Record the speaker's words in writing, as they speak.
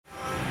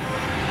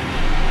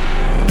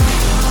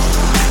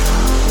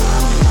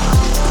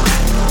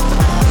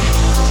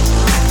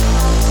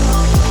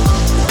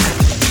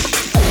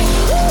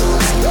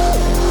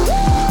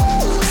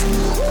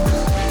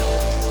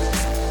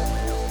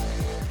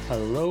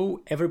Hello,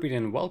 everybody,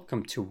 and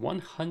welcome to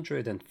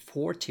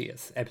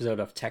 140th episode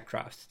of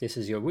TechCraft. This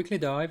is your weekly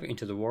dive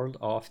into the world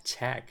of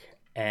tech,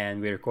 and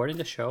we're recording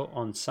the show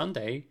on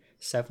Sunday,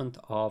 7th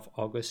of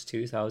August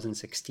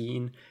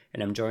 2016,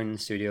 and I'm joined in the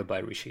studio by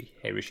Rishi.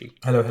 Hey, Rishi.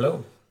 Hello,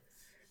 hello.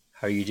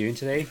 How are you doing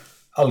today?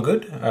 All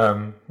good.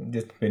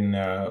 It's been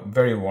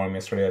very warm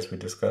yesterday, as we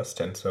discussed,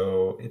 and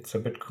so it's a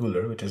bit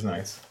cooler, which is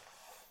nice.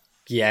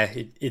 Yeah,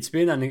 it's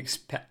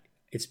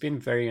been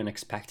very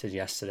unexpected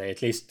yesterday,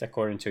 at least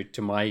according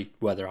to my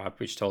weather app,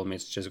 which told me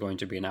it's just going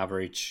to be an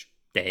average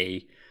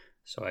day.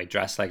 So I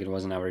dressed like it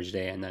was an average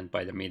day, and then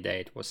by the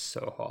midday it was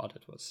so hot.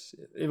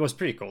 It was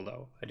pretty cool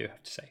though, I do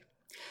have to say.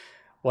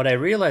 What I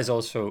realize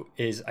also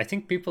is I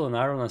think people in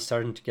Ireland are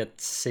starting to get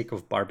sick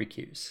of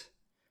barbecues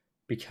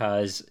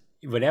because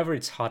whenever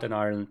it's hot in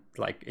Ireland,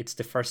 like it's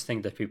the first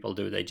thing that people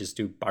do. They just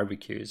do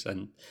barbecues,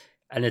 and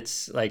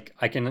it's like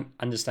I can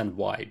understand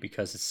why,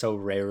 because it's so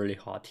rarely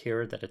hot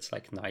here that it's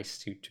like nice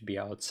to be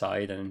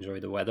outside and enjoy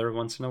the weather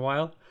once in a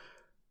while.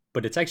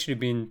 But it's actually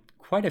been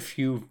quite a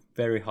few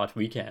very hot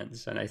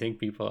weekends, and I think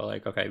people are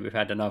like, okay, we've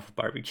had enough of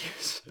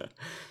barbecues.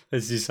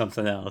 Let's do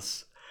something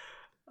else.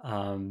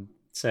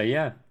 So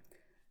yeah,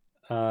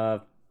 uh,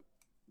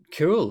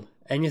 cool.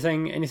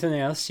 Anything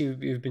else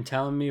you've been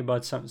telling me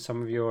about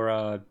some of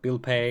your bill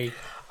pay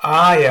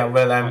Yeah.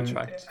 Well,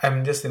 contract?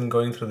 I'm just in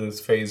going through this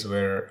phase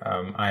where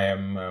I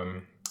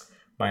am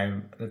my,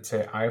 let's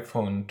say,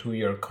 iPhone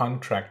 2-year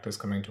contract is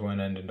coming to an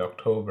end in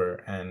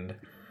October, and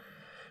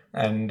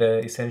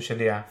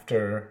essentially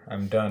after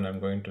I'm done, I'm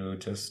going to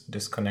just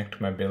disconnect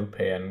my bill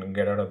pay and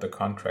get out of the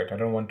contract. I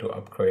don't want to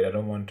upgrade. I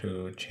don't want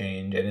to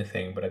change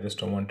anything, but I just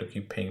don't want to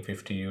keep paying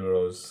 50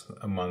 euros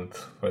a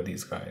month for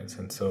these guys.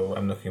 And so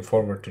I'm looking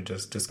forward to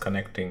just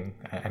disconnecting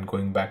and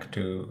going back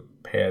to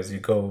pay as you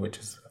go, which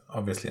is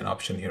obviously an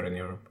option here in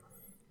Europe.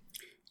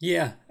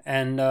 Yeah,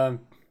 and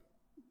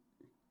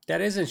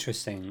that is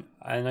interesting.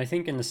 And I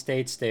think in the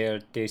States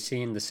they're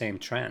seeing the same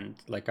trend.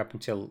 Like up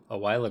until a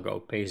while ago,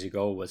 pay as you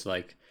go was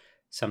like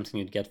something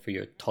you'd get for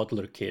your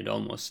toddler kid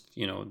almost,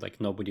 like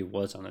nobody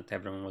was on it.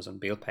 Everyone was on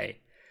bill pay.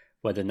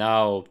 Whether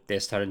now they're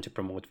starting to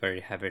promote very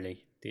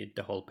heavily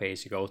the whole pay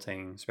as you go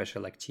thing,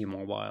 especially like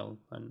T-Mobile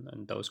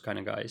and those kind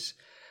of guys.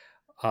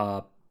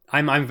 Uh,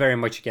 I'm very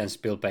much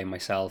against bill pay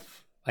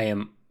myself. I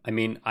am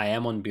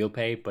on bill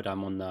pay, but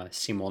I'm on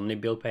SIM only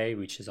bill pay,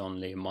 which is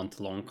only a month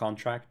long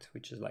contract,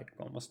 which is like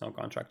almost no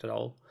contract at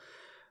all.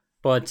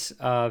 But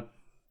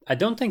I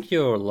don't think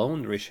you're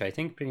alone, Rishi. I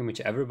think pretty much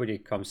everybody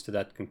comes to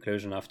that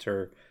conclusion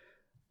after,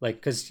 like,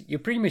 because you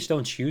pretty much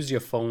don't use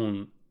your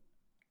phone.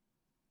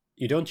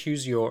 You don't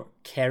use your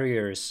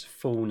carrier's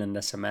phone and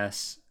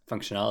SMS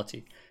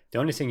functionality. The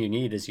only thing you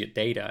need is your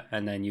data,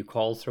 and then you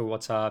call through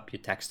WhatsApp, you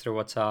text through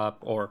WhatsApp,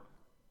 or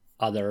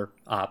other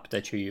app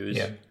that you use.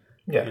 Yeah.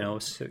 Yeah.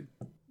 So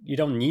you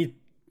don't need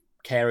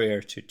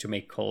carrier to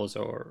make calls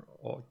or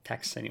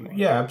text anymore.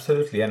 Yeah,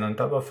 absolutely. And on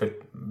top of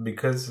it,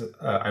 because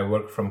I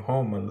work from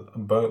home,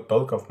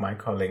 bulk of my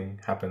calling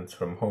happens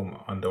from home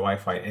on the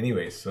Wi-Fi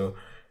anyway. So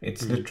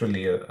it's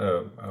literally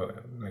a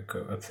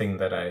thing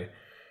that I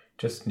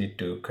just need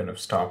to kind of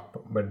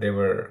stop. But they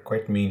were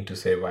quite mean to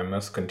say, well, I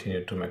must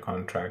continue to my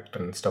contract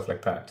and stuff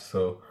like that.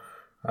 So,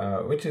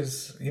 which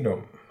is,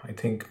 I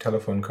think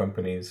phone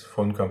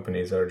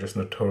companies are just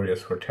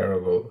notorious for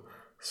terrible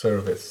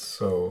service.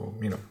 So,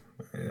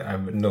 I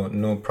have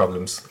no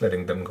problems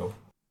letting them go.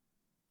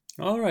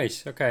 All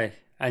right, okay.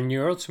 And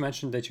you also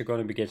mentioned that you're going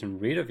to be getting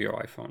rid of your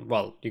iPhone.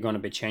 Well, you're going to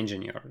be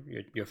changing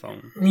your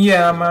phone.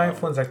 Yeah, my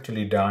iPhone's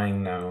actually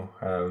dying now.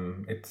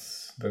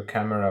 It's the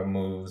camera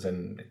moves,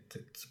 and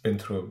it's been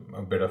through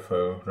a bit of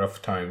a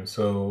rough time.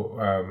 So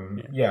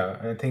yeah,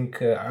 I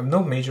think I have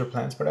no major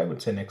plans, but I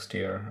would say next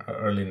year,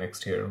 early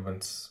next year,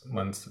 once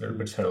a little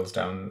bit settles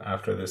down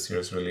after this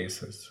year's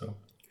releases. So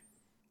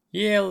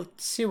Yeah,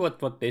 let's see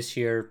what this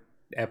year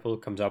Apple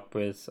comes up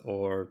with,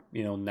 or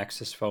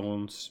Nexus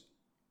phones.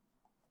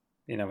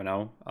 You never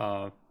know.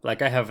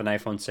 Like I have an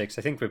iPhone 6.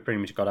 I think we pretty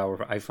much got our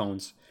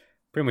iPhones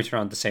pretty much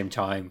around the same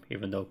time,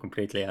 even though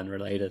completely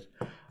unrelated.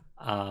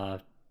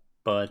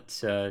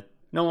 But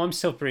no, I'm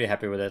still pretty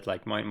happy with it.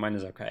 Like mine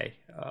is okay.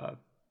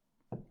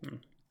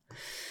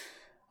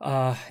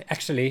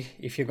 Actually,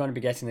 if you're going to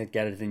be getting it,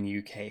 get it in the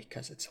UK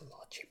because it's a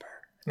lot cheaper.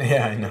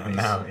 yeah, I know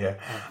now. Yeah,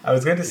 I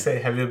was going to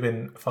say, have you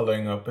been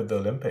following up with the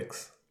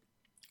Olympics?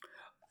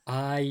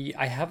 I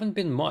haven't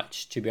been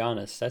much, to be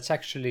honest. That's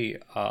actually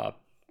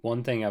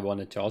one thing I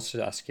wanted to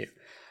also ask you.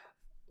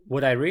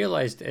 What I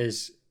realized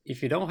is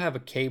if you don't have a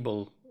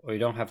cable or you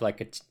don't have like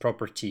a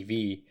proper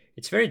TV,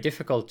 it's very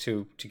difficult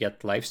to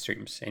get live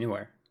streams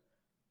anywhere.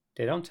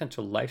 They don't tend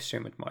to live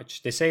stream it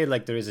much. They say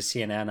like there is a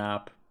CNN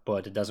app,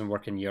 but it doesn't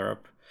work in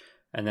Europe.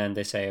 And then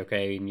they say,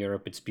 okay, in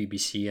Europe it's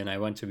BBC, and I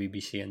went to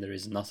BBC and there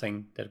is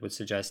nothing that would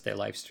suggest they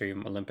live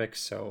stream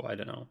Olympics. So I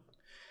don't know.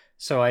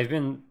 So I've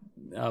been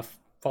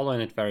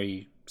following it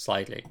very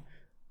slightly.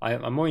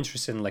 I'm more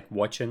interested in like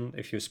watching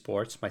a few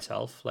sports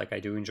myself. Like I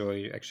do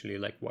enjoy actually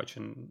like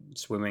watching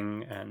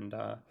swimming and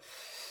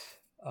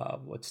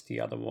what's the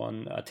other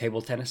one?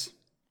 Table tennis.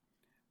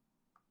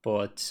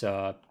 But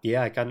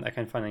yeah, I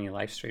can't find any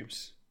live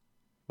streams.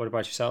 What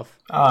about yourself?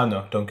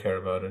 No, don't care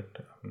about it.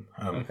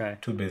 I'm Okay.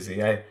 too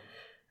busy. I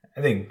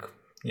think,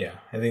 yeah,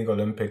 I think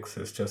Olympics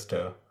is just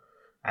a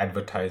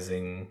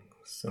advertising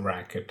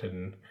racket,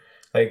 and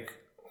like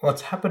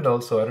what's happened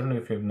also, I don't know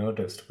if you've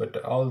noticed, but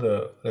all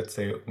the, let's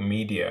say,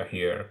 media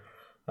here,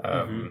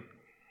 Mm-hmm.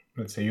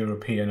 let's say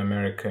European,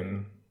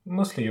 American,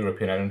 mostly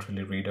European, I don't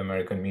really read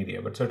American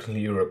media, but certainly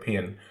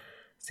European,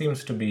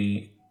 seems to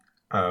be,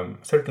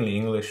 certainly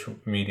English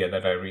media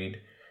that I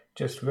read,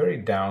 just very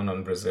down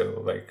on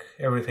Brazil. Like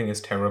everything is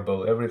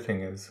terrible,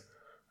 everything is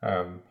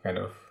kind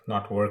of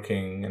not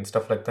working and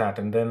stuff like that.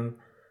 And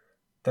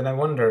then I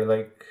wonder,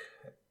 like,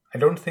 I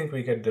don't think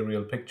we get the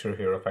real picture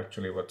here of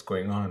actually what's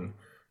going on.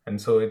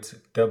 And so it's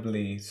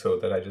doubly so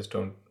that I just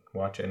don't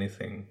watch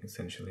anything,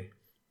 essentially.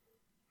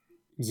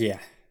 Yeah.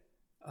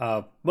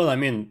 Well, I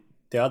mean,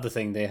 the other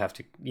thing they have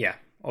to, yeah,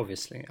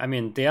 obviously. I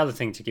mean, the other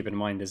thing to keep in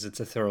mind is it's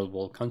a third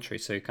world country,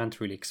 so you can't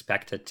really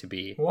expect it to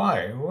be.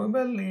 Why?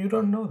 Well, you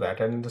don't know that.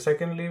 And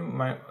secondly,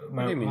 What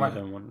do you mean my you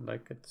don't want?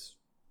 Like, it's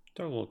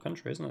a third world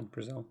country, isn't it?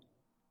 Brazil,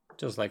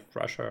 just like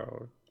Russia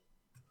or.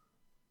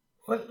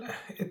 well,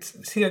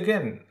 it's, see,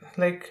 again,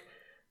 like,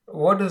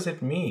 what does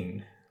it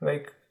mean?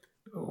 Like,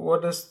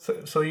 what does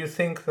so you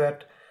think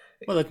that?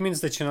 Well, it means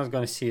that you're not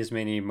going to see as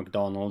many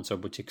McDonald's or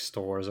boutique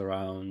stores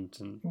around,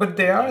 and But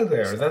they all are that kind of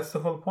there. stuff. That's the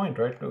whole point,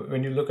 right?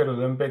 When you look at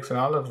Olympics and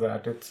all of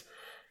that,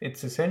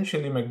 it's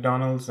essentially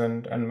McDonald's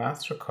and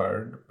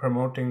Mastercard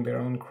promoting their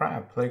own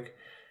crap. Like,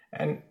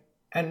 and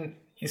and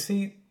you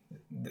see,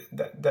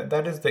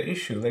 that is the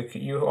issue. Like,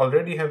 you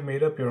already have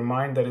made up your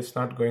mind that it's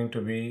not going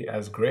to be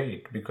as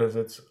great because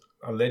it's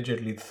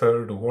allegedly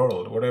third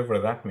world, whatever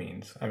that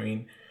means. I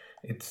mean,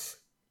 it's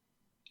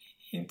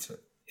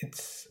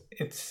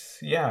it's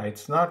yeah,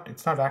 it's not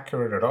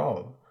accurate at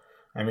all.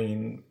 I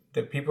mean,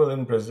 the people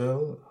in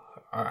Brazil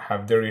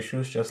have their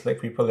issues just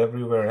like people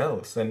everywhere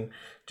else, and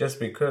just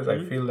because I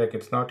Mhm. feel like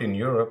it's not in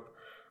Europe,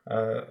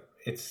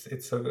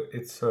 it's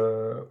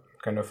a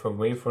kind of a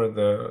way for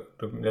the,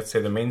 let's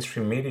say, the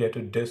mainstream media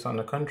to diss on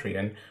a country,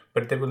 and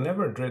but they will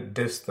never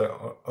diss the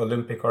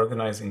Olympic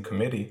organizing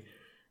committee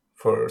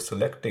for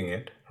selecting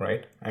it,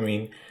 right? I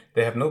mean,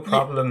 they have no Yeah,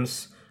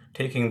 problems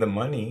taking the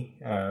money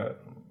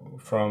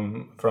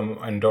from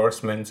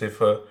endorsements. If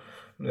a,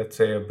 let's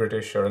say, a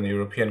British or an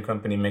European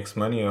company makes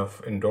money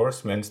off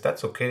endorsements,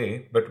 that's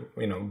okay. But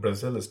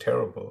Brazil is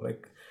terrible.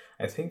 Like,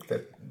 I think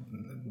that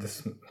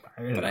this,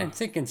 I don't but I know.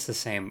 think it's the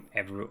same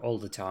all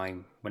the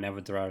time. Whenever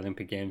there are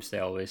Olympic Games, they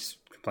always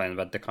complain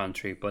about the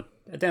country. But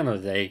at the end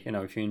of the day,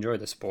 if you enjoy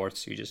the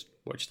sports, you just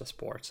watch the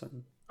sports.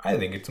 And I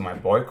think it's my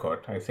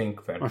boycott. I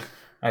think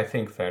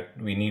that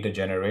we need a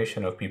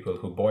generation of people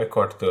who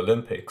boycott the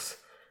Olympics,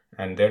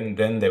 and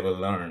then they will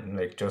learn.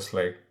 Like, just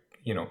like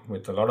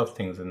with a lot of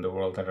things in the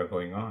world that are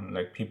going on,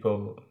 like,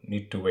 people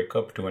need to wake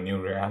up to a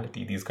new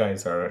reality. These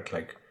guys are at,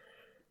 like,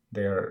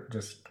 they're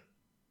just.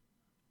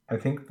 I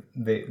think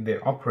they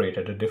operate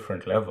at a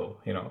different level.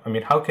 I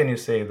mean, how can you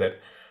say that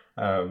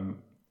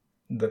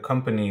the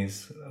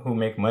companies who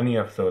make money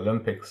off the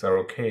Olympics are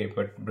okay,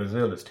 but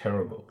Brazil is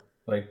terrible?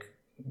 Like,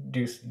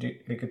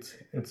 like,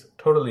 it's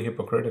totally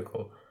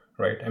hypocritical,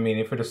 right? I mean,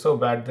 if it is so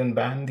bad, then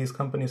ban these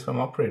companies from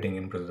operating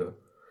in Brazil.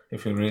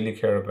 If you really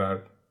care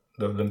about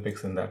the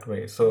Olympics in that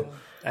way, so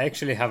I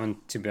actually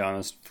haven't, to be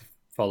honest,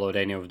 followed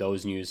any of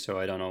those news, so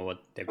I don't know what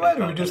they've been well,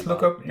 you talking just look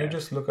about up you there.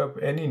 just look up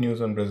any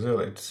news on Brazil.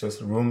 It's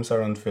just rooms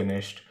are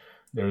unfinished.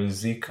 There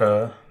is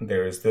Zika.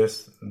 There is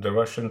this. The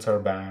Russians are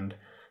banned.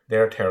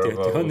 They're The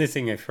terrible. only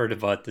thing I've heard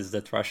about is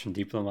that Russian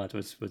diplomat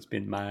was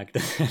being magged,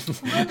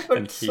 Well, and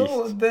but he.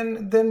 so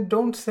then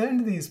don't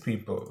send these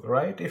people,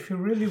 right? If you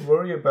really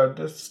worry about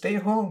this, stay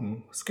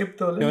home. Skip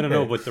the No, but the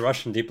Olympics.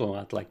 Russian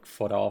diplomat like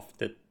fought off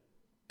the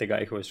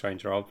guy who was trying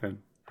to rob him.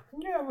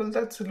 Yeah, well,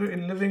 that's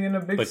living in a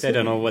big But they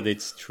don't know city. whether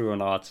it's true or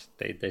not.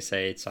 They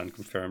say it's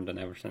unconfirmed and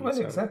everything. Well,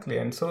 So exactly,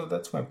 and so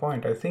that's my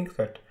point. I think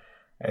that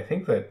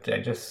I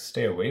just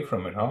stay away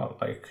from it all.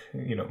 Like,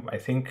 I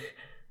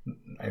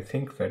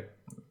think that,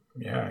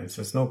 yeah, it's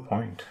just no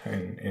point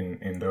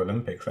in the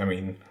Olympics. I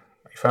mean,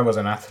 if I was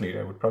an athlete,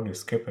 I would probably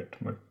skip it,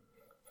 but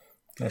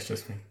that's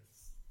just me.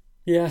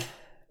 yeah,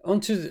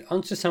 onto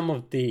some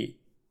of the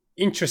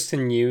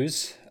interesting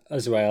news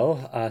as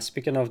well.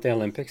 Speaking of the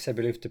Olympics, I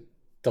believe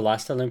the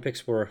last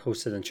Olympics were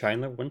hosted in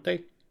China, weren't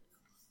they?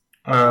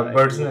 If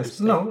Bird's I'm not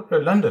Nest, mistaken. no,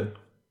 London,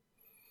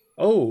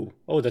 Oh,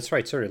 that's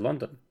right. Sorry,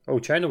 London. Oh,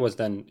 China was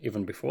then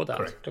even before that.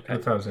 correct, Okay.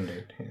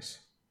 2008, yes.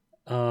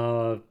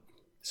 Uh,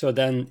 so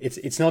then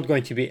it's not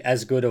going to be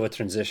as good of a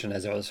transition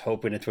as I was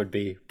hoping it would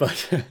be. But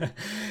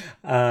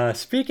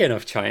speaking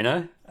of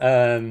China,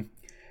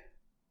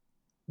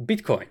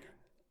 Bitcoin.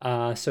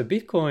 So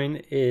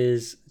Bitcoin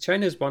is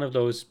China is one of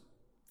those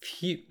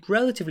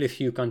relatively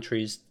few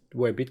countries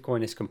where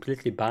Bitcoin is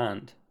completely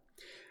banned,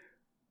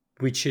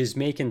 which is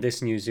making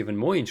this news even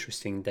more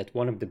interesting. That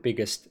one of the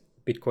biggest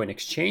Bitcoin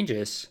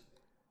exchanges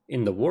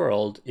in the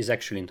world is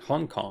actually in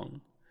Hong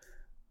Kong,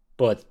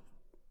 but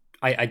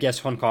I guess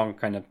Hong Kong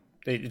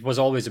it was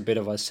always a bit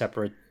of a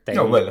separate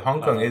No, They, well,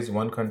 Hong Kong is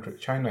one country.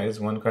 China is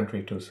one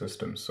country, two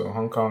systems. So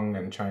Hong Kong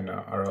and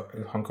China are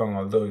Hong Kong,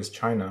 although is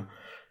China,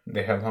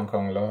 they have Hong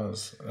Kong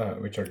laws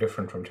which are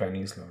different from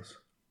Chinese laws.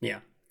 yeah.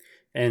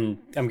 And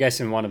I'm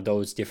guessing one of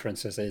those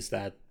differences is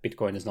that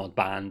Bitcoin is not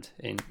banned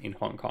in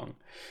Hong Kong.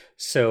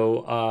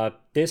 So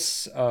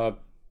this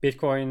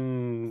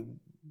Bitcoin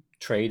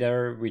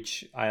trader,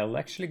 which I'll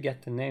actually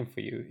get the name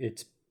for you,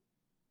 it's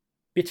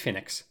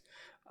Bitfinex,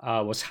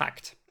 was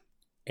hacked.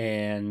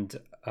 And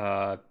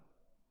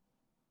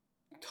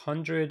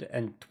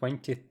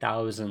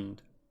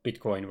 120,000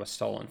 Bitcoin was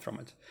stolen from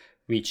it,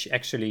 which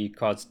actually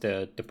caused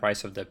the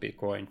price of the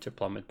Bitcoin to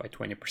plummet by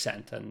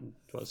 20%. And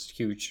it was a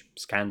huge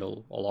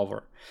scandal all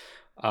over,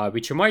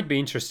 which you might be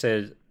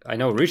interested. I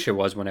know Rishi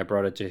was when I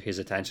brought it to his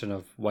attention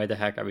of why the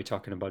heck are we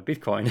talking about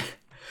Bitcoin?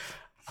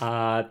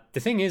 The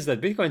thing is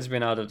that Bitcoin's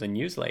been out of the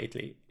news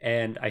lately,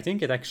 and I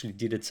think it actually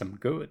did it some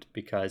good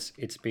because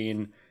it's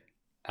been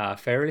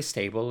fairly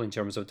stable in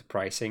terms of the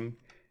pricing.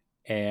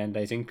 And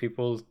I think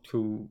people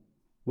who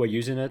were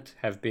using it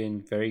have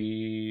been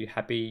very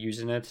happy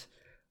using it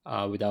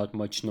without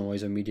much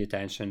noise or media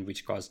attention,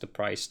 which caused the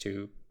price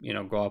to,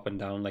 go up and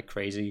down like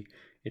crazy.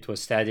 It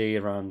was steady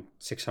around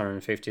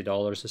 $650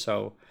 or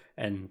so,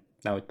 and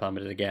now it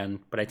plummeted again.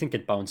 But I think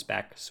it bounced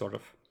back, sort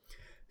of.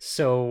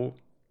 So,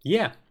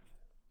 yeah.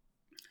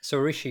 So,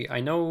 Rishi,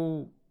 I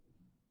know,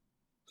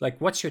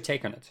 what's your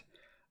take on it?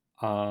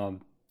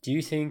 Do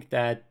you think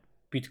that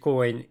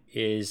Bitcoin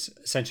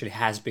essentially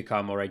has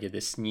become already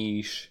this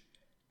niche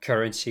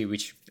currency,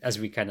 which, as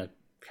we kind of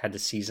had the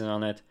season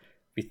on it,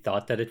 we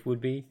thought that it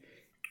would be,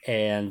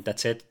 and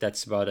that's it?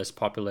 That's about as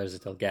popular as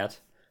it'll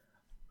get?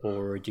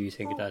 Or do you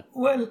think that...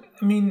 Well,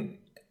 I mean,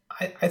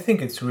 I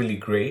think it's really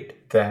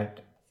great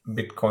that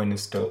Bitcoin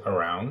is still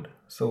around.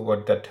 So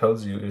what that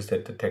tells you is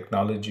that the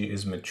technology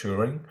is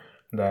maturing,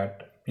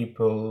 that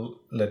people,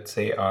 let's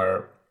say,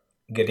 are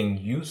getting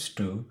used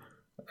to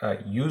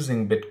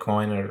using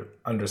Bitcoin or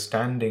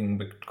understanding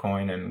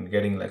Bitcoin and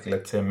getting, let's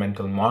say, a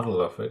mental model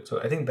of it.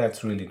 So I think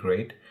that's really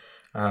great.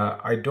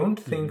 I don't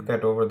think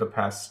that over the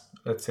past,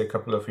 let's say,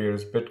 couple of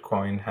years,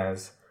 Bitcoin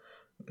has,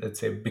 let's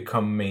say,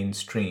 become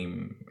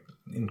mainstream,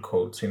 in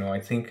quotes. I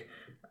think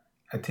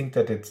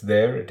that it's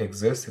there, it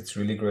exists, it's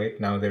really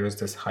great. Now there is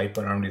this hype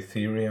around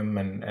Ethereum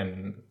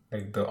and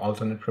like the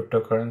alternate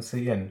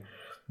cryptocurrency, and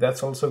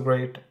that's also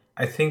great.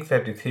 I think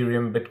that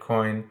Ethereum,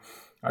 Bitcoin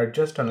are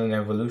just on an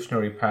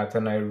evolutionary path,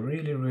 and I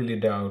really, really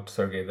doubt,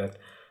 Sergey, that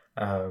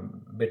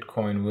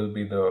Bitcoin will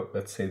be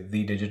let's say,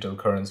 the digital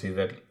currency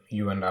that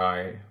you and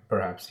I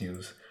perhaps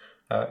use.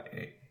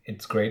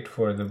 It's great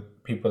for the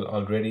people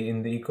already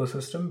in the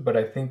ecosystem, but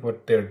I think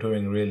what they're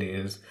doing really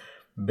is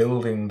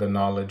building the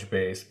knowledge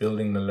base,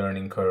 building the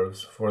learning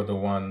curves for the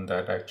one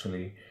that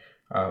actually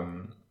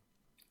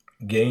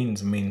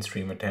gains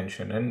mainstream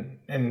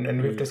attention.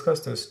 And we've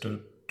discussed this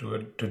to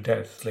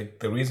death. Like,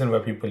 the reason why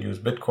people use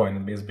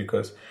Bitcoin is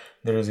because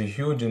there is a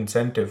huge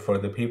incentive for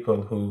the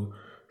people who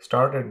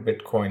started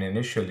Bitcoin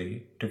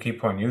initially to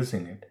keep on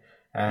using it,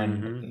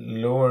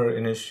 and lower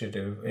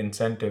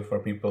incentive for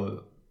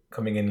people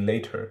coming in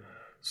later.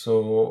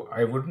 So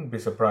I wouldn't be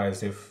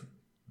surprised if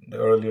the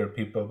earlier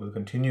people will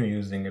continue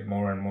using it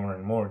more and more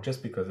and more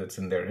just because it's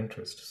in their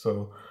interest.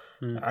 So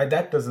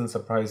that doesn't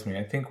surprise me.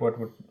 I think what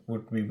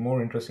would be more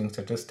interesting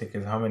statistic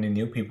is how many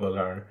new people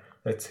are,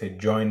 let's say,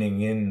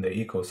 joining in the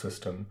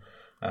ecosystem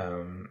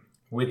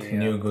with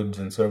new goods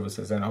and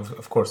services. And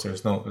of course,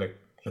 there's no,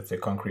 let's say,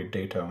 concrete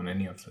data on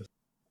any of this.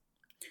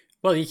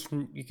 Well,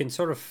 you can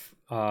sort of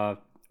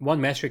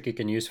one metric you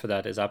can use for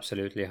that is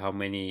absolutely how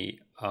many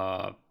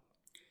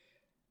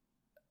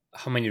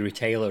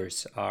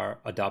retailers are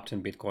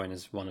adopting Bitcoin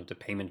as one of the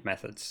payment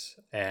methods.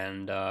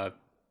 And to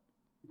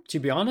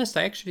be honest,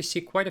 I actually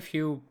see quite a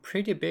few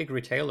pretty big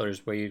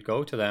retailers where you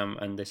go to them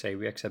and they say,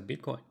 we accept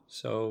Bitcoin.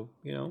 So,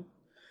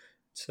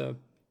 it's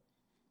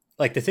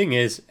like, the thing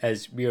is,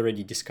 as we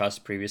already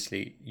discussed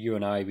previously, you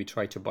and I, we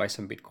tried to buy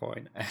some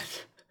Bitcoin, and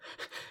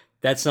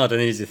that's not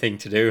an easy thing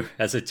to do.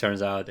 As it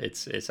turns out,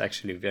 it's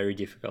actually very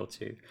difficult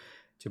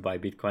to buy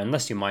Bitcoin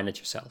unless you mine it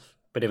yourself.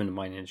 But even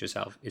mining it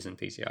yourself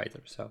isn't easy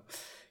either. So,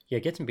 yeah,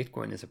 getting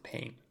Bitcoin is a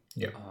pain.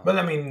 Yeah. Well,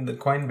 I mean, the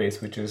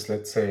Coinbase, which is,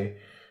 let's say,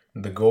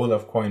 the goal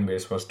of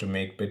Coinbase was to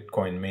make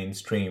Bitcoin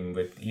mainstream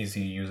with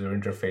easy user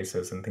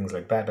interfaces and things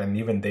like that. And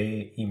even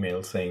they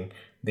emailed saying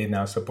they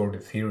now support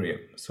Ethereum.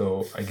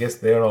 So I guess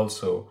they're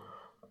also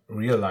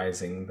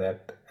realizing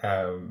that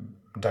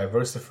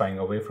diversifying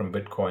away from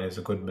Bitcoin is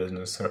a good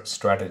business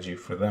strategy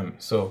for them.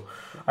 So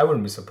I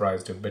wouldn't be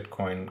surprised if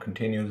Bitcoin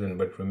continues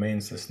but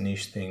remains this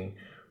niche thing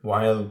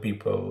while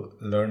people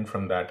learn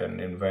from that and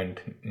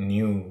invent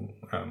new,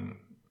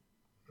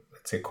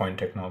 let's say, coin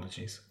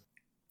technologies.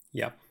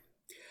 Yeah.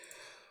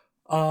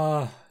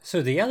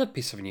 So the other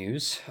piece of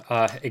news,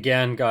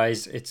 again,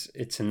 guys,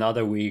 it's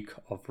another week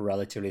of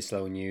relatively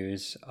slow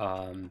news.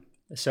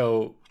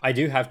 So I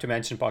do have to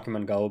mention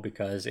Pokemon Go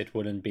because it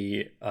wouldn't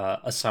be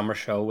a summer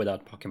show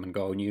without Pokemon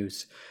Go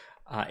news.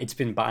 It's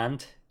been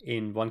banned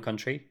in one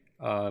country,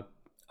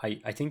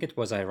 I think it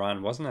was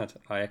Iran, wasn't it?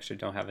 I actually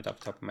don't have it off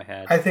the top of my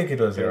head. I think it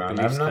was But it Iran. I'm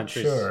believes not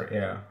sure.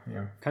 Yeah,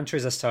 yeah.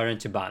 countries are starting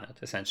to ban it.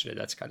 Essentially,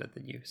 that's kind of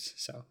the news.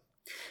 So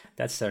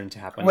that's starting to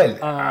happen. Well,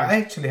 I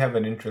actually have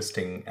an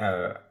interesting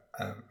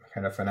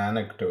kind of an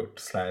anecdote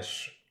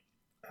slash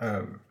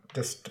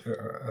just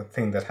a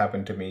thing that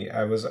happened to me.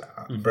 I was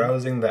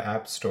browsing the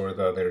App Store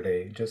the other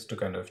day just to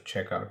kind of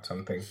check out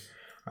something.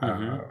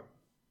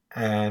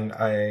 And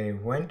I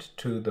went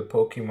to the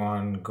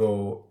Pokemon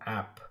Go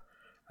app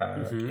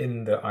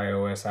in the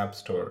iOS App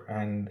Store,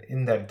 and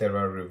in that there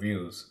are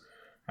reviews.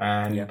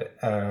 And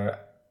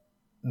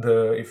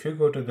if you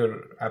go to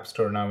the App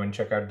Store now and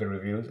check out the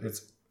reviews,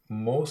 it's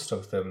most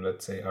of them,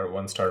 let's say, are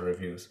 1-star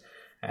reviews.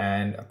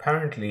 And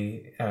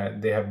apparently,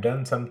 they have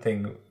done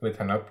something with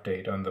an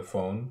update on the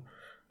phone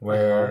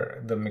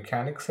where the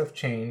mechanics have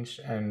changed,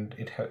 and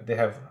they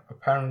have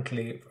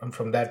apparently,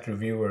 from that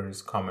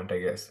reviewer's comment, I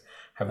guess,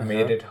 have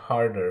made it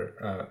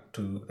harder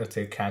to, let's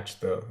say, catch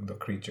the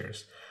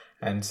creatures.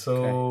 And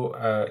so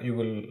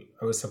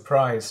I was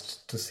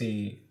surprised to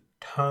see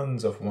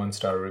tons of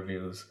 1-star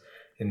reviews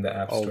in the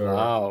App Store. Oh,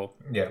 wow.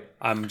 Yeah.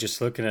 I'm just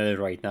looking at it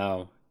right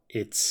now.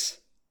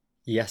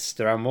 Yes,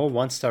 there are more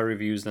 1-star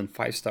reviews than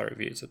 5-star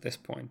reviews at this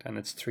point, and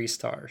it's 3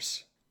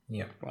 stars.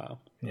 Yeah. Wow.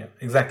 Yeah,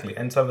 exactly.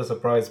 And so I was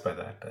surprised by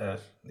that.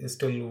 I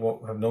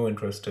still have no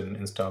interest in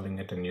installing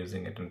it and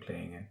using it and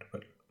playing it.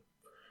 But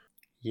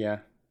yeah.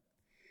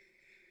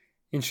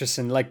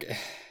 Interesting. Like,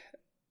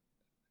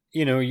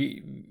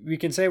 we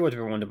can say what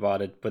we want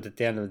about it, but at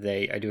the end of the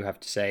day, I do have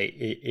to say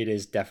it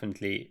is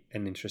definitely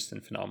an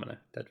interesting phenomenon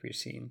that we're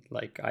seeing.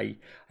 Like, I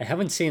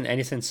haven't seen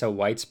anything so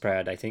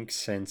widespread, I think,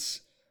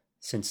 since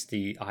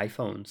the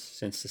iPhones,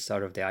 since the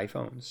start of the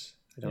iPhones.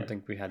 I don't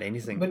think we had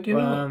anything. But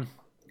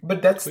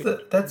but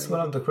that's one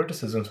of the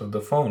criticisms of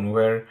the phone,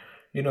 where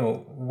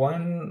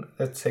one,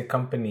 let's say,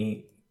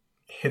 company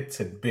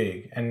hits it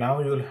big, and now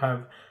you'll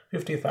have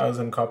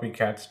 50,000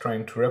 copycats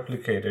trying to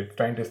replicate it,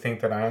 trying to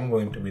think that I am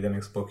going to be the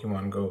next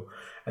Pokemon Go,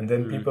 and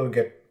then people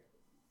get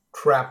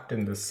trapped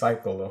in this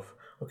cycle of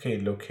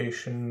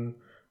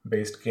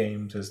location-based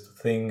games is the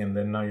thing, and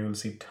then now you'll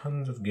see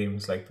tons of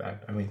games like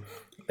that. I mean,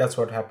 that's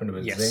what happened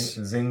with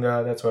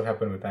Zynga. That's what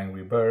happened with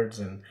Angry Birds,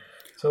 and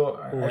so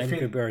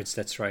Angry Birds.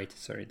 That's right.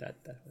 Sorry, that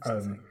was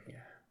the thing. Yeah.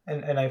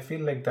 And I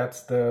feel like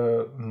that's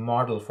the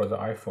model for the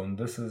iPhone.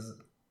 This is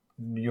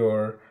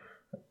your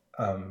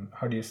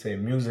how do you say,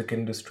 music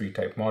industry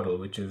type model,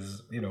 which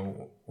is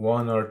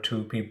 1 or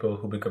 2 people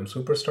who become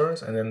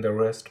superstars, and then the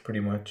rest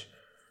pretty much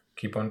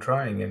keep on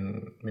trying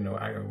and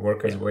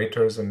work as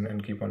waiters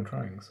and keep on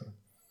trying. So,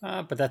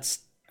 but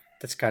that's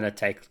kind of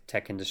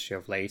tech industry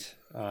of late,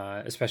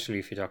 especially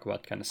if you talk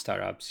about kind of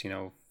startups,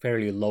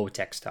 fairly low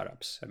tech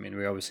startups. I mean,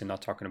 we're obviously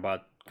not talking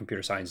about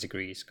computer science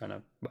degrees, kind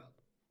of,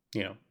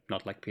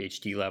 not like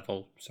PhD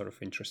level sort of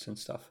interesting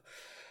stuff.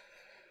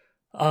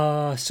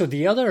 So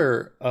the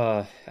other,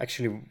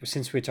 actually,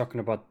 since we're talking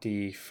about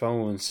the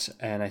phones,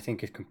 and I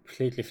think it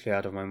completely flew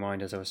out of my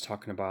mind as I was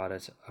talking about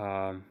it.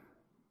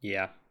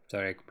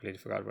 Sorry, I completely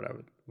forgot what I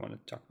would want to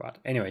talk about.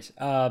 Anyways,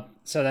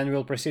 so then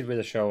we'll proceed with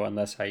the show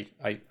unless I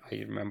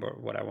remember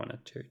what I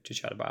wanted to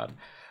chat about.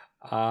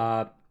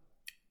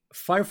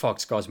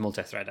 Firefox goes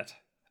multi-threaded.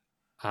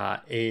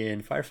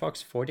 In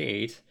Firefox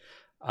 48,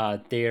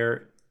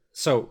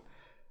 so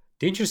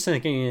the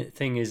interesting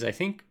thing is, I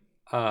think,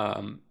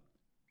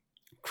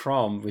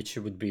 Chrome, which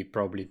would be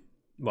probably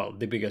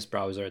the biggest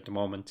browser at the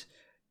moment,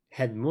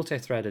 had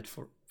multi-threaded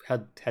for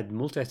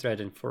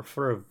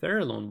a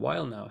very long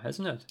while now,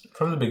 hasn't it?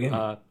 From the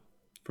beginning.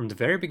 From the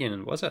very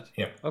beginning, was it?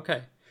 Yeah.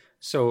 Okay.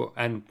 So,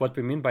 and what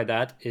we mean by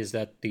that is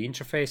that the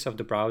interface of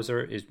the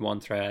browser is one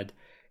thread,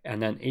 and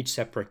then each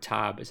separate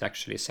tab is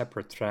actually a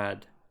separate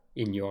thread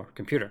in your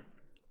computer,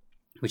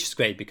 which is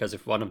great because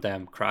if one of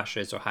them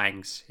crashes or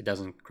hangs, it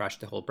doesn't crash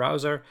the whole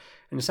browser.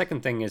 And the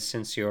second thing is,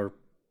 since your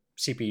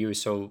CPU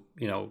is so,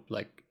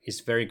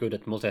 is very good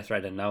at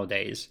multi-threading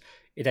nowadays,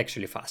 it's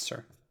actually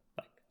faster.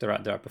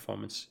 Like there are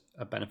performance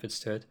benefits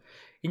to it.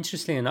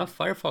 Interestingly enough,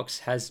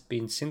 Firefox has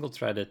been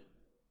single-threaded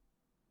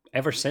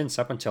ever since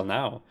up until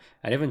now.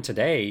 And even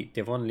today,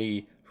 they've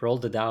only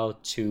rolled it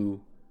out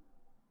to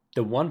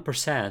the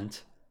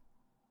 1%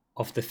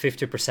 of the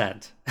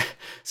 50%.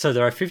 So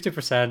there are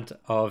 50%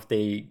 of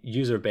the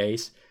user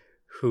base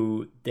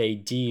who they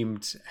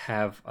deemed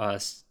have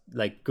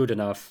good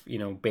enough,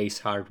 base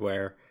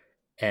hardware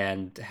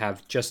and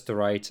have just the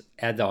right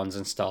add-ons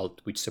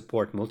installed which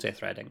support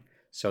multi-threading.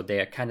 So they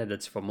are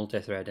candidates for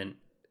multi-threading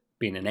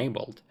being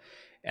enabled.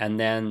 And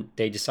then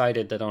they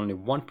decided that only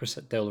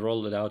 1%, they'll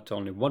roll it out to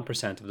only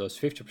 1% of those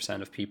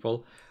 50% of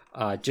people,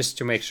 just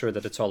to make sure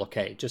that it's all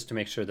okay, just to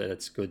make sure that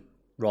it's good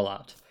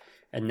rollout.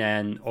 And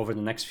then over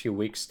the next few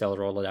weeks, they'll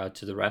roll it out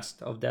to the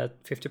rest of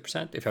that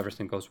 50% if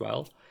everything goes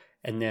well.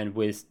 And then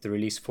with the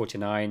release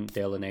 49,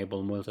 they'll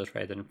enable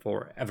multi-threading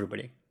for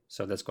everybody.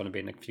 So that's going to be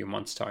in a few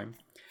months' time.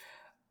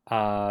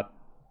 But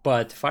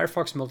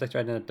Firefox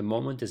multi-threading at the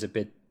moment is a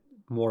bit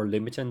more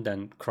limited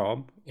than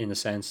Chrome in the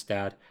sense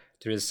that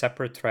there is a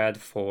separate thread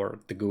for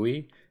the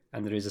GUI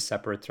and there is a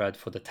separate thread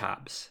for the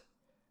tabs.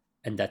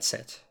 And that's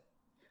it.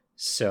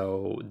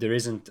 So there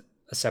isn't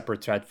a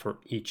separate thread for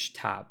each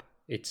tab.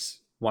 It's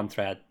one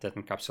thread that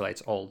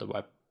encapsulates all the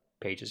web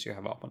pages you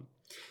have open.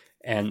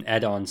 And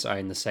add-ons are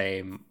in the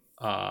same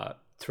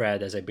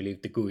thread as, I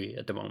believe, the GUI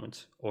at the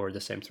moment, or the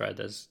same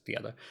thread as the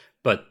other.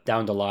 But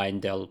down the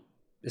line, they'll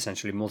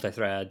essentially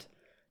multi-thread.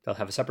 They'll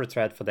have a separate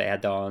thread for the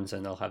add-ons,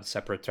 and they'll have a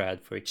separate thread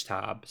for each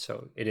tab.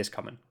 So it is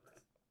coming.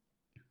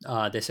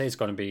 They say it's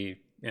going to be,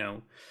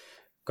 going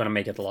to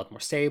make it a lot more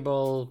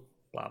stable,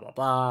 blah, blah,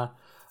 blah.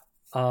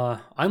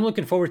 I'm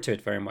looking forward to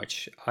it very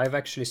much. I've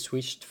actually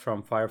switched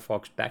from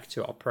Firefox back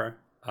to Opera,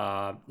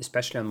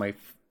 especially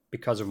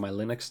because of my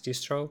Linux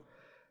distro.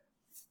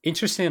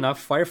 Interesting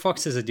enough,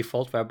 Firefox is a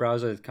default web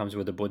browser that comes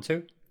with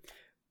Ubuntu.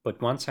 But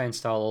once I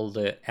install all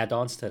the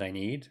add-ons that I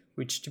need,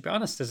 which to be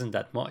honest isn't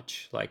that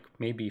much, like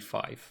maybe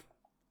 5,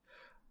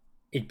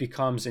 it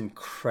becomes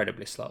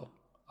incredibly slow.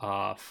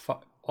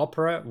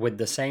 Opera with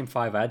the same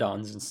 5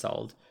 add-ons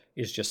installed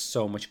is just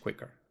so much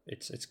quicker.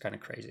 It's kind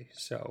of crazy.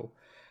 So,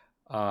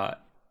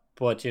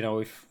 but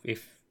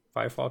if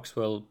Firefox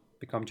will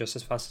become just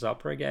as fast as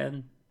Opera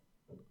again,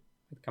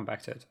 I'll come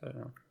back to it. I don't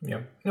know.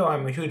 Yeah, no,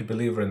 I'm a huge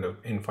believer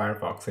in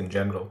Firefox in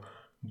general,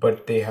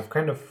 but they have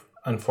kind of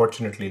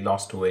unfortunately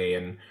lost way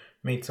and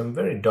made some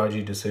very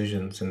dodgy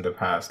decisions in the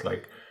past.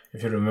 Like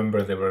if you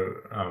remember, they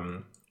were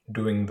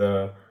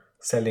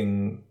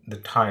selling the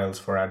tiles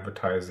for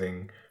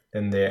advertising.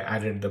 Then they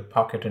added the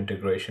Pocket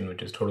integration,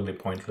 which is totally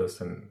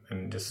pointless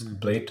and just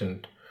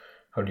blatant,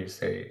 how do you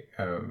say,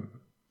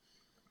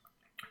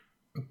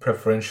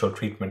 preferential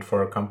treatment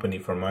for a company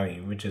for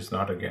money, which is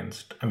not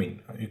against, I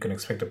mean, you can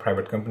expect a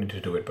private company to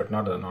do it, but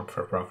not a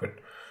not-for-profit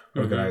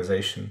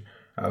organization.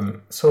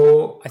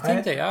 So I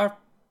think they are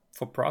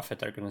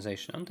for-profit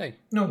organization, aren't they?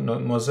 No,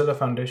 Mozilla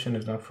Foundation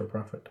is not for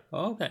profit.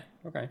 Oh,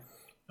 okay.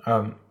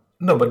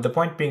 No, but the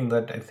point being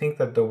that I think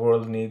that the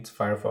world needs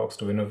Firefox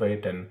to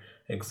innovate and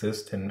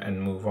exist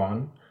and move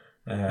on,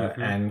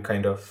 and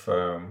kind of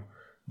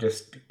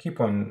just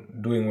keep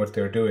on doing what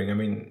they're doing. I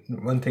mean,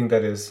 one thing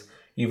that is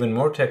even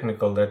more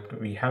technical that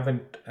we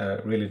haven't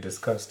really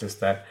discussed is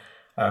that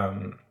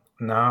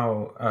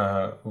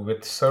now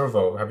with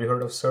Servo, have you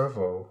heard of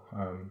Servo?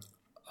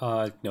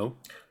 No.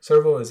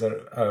 Servo is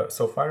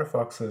so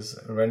Firefox's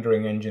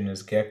rendering engine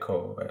is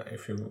Gecko,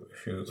 if you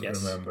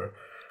remember.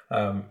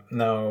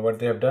 Now, what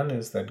they have done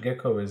is that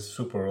Gecko is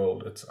super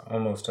old. It's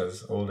almost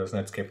as old as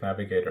Netscape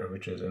Navigator,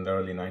 which is in the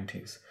early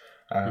 90s.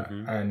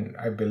 And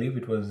I believe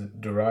it was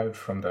derived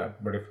from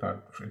that, but if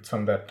not, it's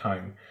from that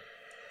time.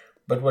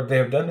 But what they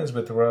have done is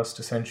with Rust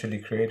essentially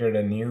created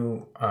a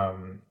new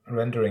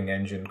rendering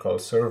engine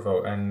called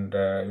Servo. And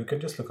you can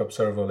just look up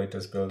Servo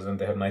latest builds, and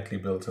they have nightly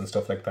builds and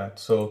stuff like that.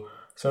 So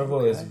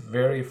Servo is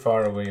very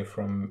far away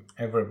from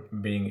ever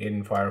being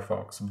in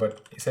Firefox.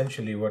 But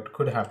essentially what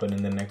could happen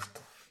in the next,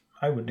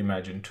 I would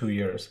imagine, 2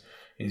 years,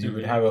 is you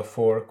would have a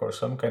fork or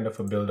some kind of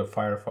a build of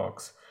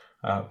Firefox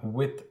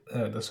with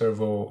the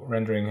Servo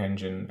rendering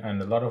engine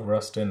and a lot of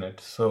Rust in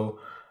it. So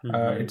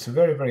it's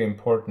very, very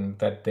important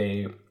that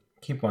they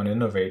keep on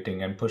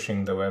innovating and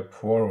pushing the web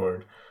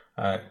forward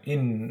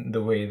in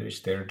the way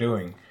which they're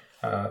doing.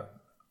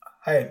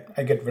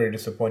 I get very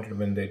disappointed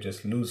when they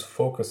just lose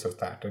focus of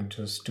that and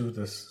just do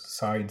this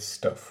side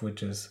stuff,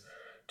 which is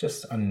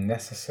just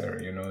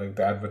unnecessary, like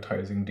the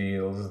advertising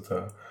deals,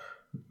 the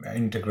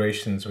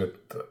integrations with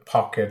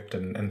Pocket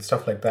and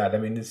stuff like that. I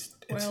mean, it's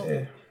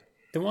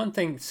the one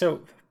thing,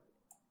 so,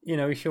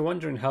 if you're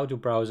wondering how do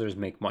browsers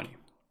make money,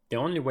 the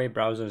only way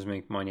browsers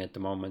make money at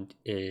the moment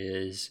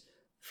is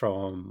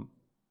from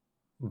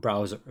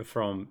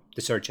the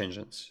search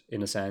engines.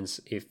 In a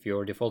sense, if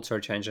your default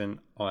search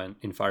engine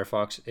in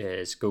Firefox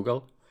is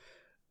Google,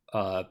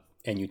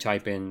 and you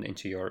type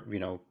into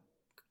your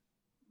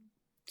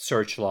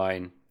search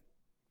line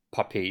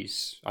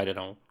puppies, I don't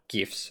know,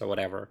 GIFs or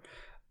whatever,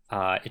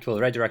 it will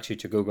redirect you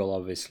to Google,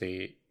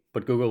 obviously,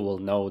 but Google will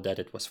know that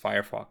it was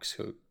Firefox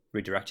who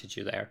redirected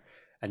you there,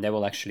 and they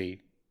will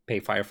actually pay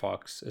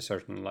Firefox a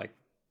certain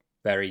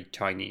very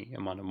tiny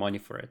amount of money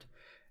for it.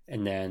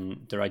 And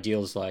then there are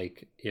deals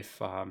like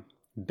if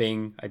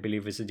Bing, I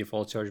believe, is the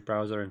default search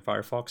browser in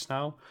Firefox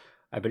now.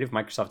 I believe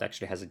Microsoft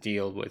actually has a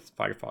deal with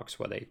Firefox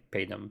where they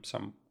pay them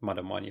some amount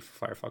of money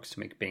for Firefox to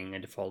make Bing a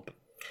default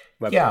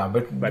web. Yeah,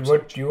 but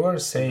what you are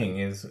saying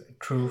is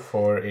true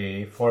for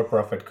a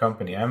for-profit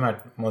company. I'm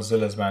at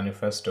Mozilla's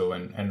manifesto,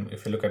 and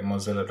if you look at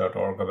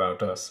mozilla.org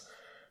about us,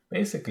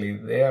 basically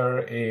they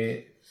are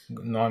a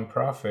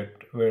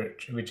non-profit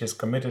which is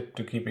committed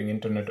to keeping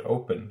internet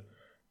open.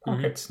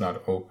 Pocket's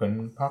not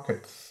open.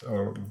 Pockets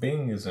or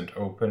Bing isn't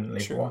open.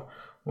 Sure.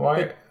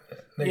 Why?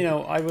 But,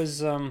 I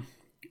was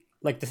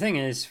the thing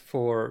is,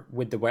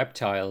 with the web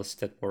tiles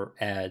that were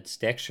ads,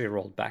 they actually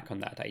rolled back on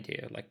that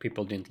idea.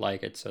 People didn't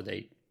like it, so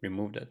they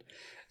removed it.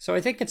 So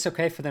I think it's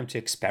okay for them to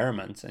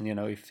experiment, and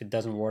if it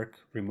doesn't work,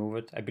 remove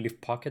it. I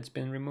believe Pocket's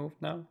been removed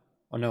now.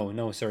 Oh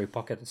no, sorry,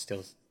 Pocket is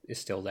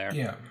still there.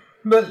 Yeah,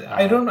 but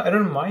I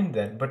don't mind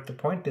that. But the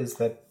point is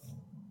that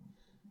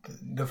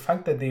the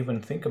fact that they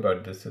even think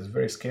about this is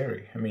very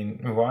scary. I mean,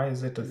 why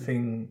is it a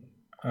thing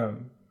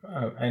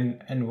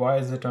And why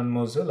is it on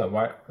Mozilla?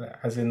 Why,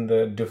 as in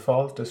the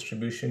default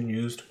distribution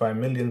used by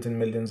millions and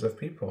millions of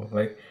people?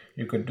 Like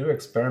you could do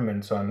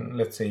experiments on,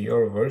 let's say,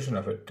 your version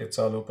of it. It's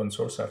all open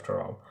source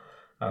after all.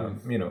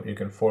 You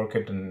can fork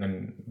it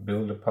and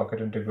build a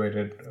Pocket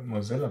integrated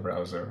Mozilla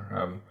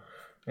browser.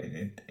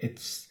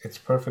 It's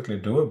perfectly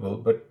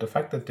doable. But the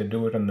fact that they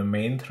do it on the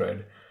main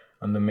thread,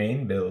 on the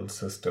main build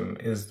system,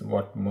 is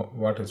what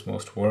is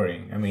most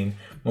worrying. I mean,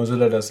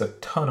 Mozilla does a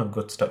ton of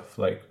good stuff,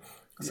 like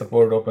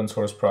support open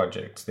source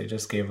projects. They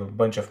just gave a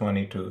bunch of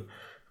money to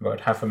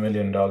about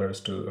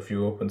 $500,000 to a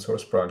few open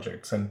source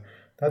projects, and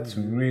that's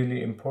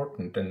really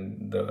important.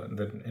 And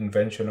the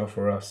invention of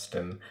Rust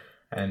and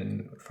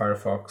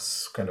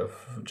Firefox, kind of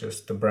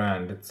just the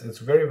brand, it's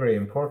very, very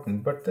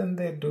important. But then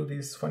they do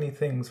these funny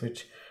things,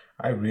 which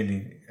I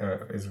really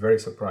is very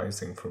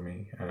surprising for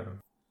me.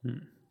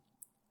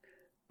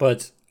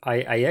 But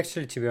I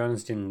actually, to be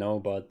honest, didn't know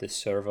about the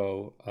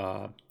Servo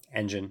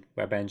engine,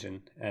 web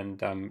engine,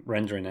 and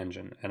rendering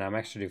engine, and I'm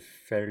actually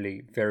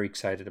very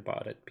excited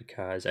about it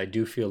because I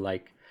do feel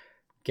like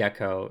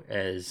Gecko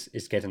is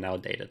getting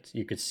outdated.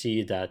 You could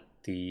see that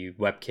the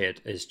WebKit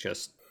is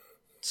just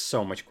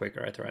so much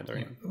quicker at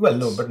rendering. Well,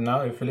 no, but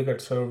now if you look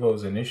at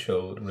Servo's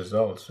initial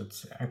results,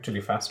 it's actually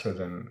faster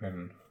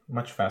than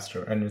much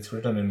faster, and it's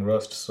written in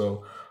Rust,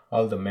 so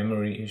all the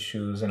memory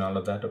issues and all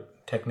of that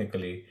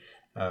technically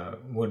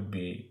would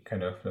be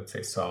kind of, let's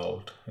say,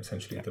 solved.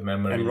 Essentially, the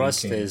memory and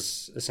Rust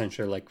is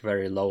essentially like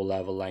very low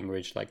level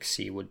language, like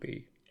C would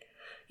be.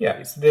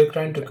 Yeah, so they're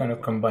trying to kind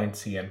of combine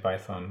C and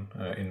Python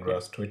in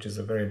Rust, which is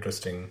a very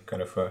interesting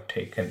kind of a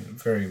take and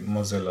very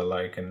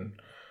Mozilla-like. And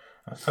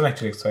I'm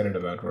actually excited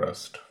about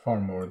Rust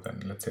far more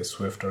than, let's say,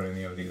 Swift or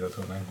any of these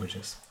other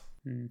languages.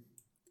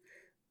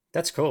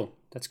 That's cool.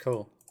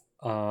 So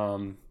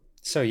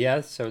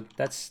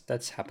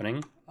that's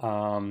happening.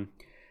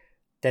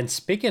 Then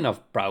speaking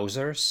of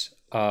browsers,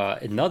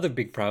 another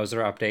big browser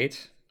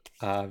update,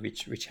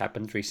 which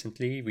happened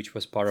recently, which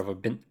was part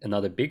of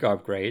another big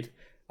update,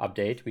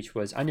 which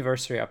was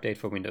anniversary update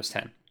for Windows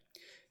 10.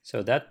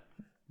 So that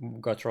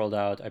got rolled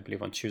out, I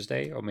believe, on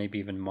Tuesday or maybe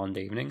even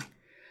Monday evening.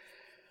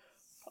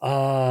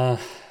 Not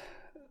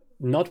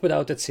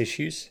without its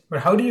issues.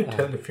 But how do you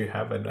tell if you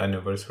have an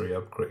anniversary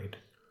upgrade?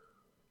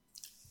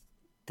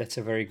 That's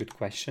a very good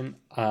question.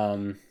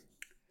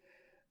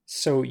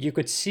 So you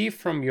could see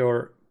from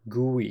your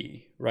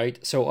GUI, right?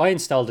 So I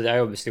installed it. I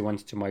obviously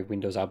went to my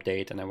Windows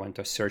Update and I went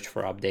to search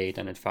for update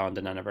and it found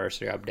an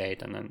anniversary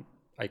update and then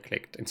I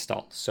clicked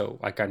install. So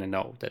I kind of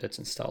know that it's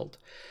installed.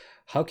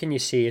 How can you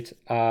see it?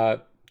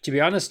 To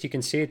be honest, you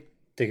can see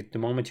it the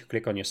moment you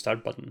click on your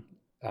start button.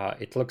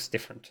 It looks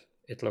different.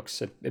 It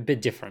looks a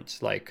bit different.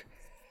 Like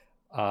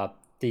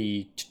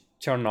the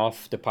turn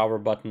off the power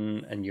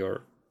button and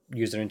your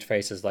user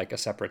interface is like a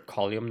separate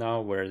column now,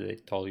 where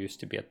it all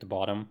used to be at the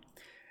bottom.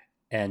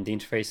 And the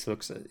interface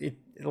looks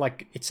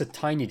it's a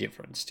tiny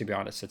difference, to be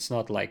honest. It's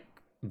not like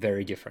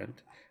very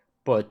different,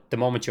 but the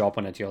moment you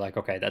open it, you're like,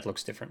 okay, that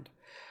looks different.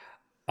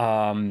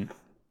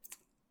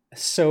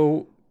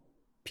 So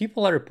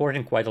people are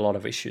reporting quite a lot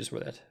of issues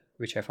with it,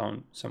 which I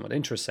found somewhat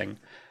interesting.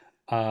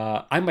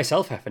 I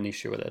myself have an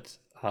issue with it.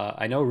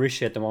 I know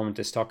Rishi at the moment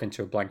is talking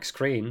to a blank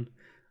screen,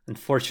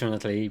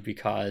 unfortunately,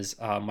 because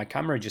my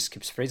camera just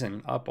keeps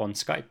freezing up on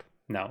Skype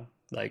now.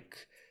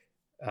 Like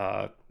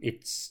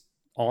it's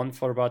on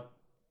for about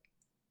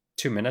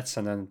 2 minutes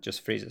and then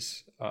just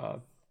freezes.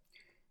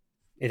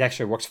 It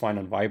actually works fine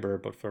on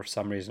Viber, but for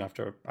some reason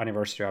after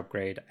anniversary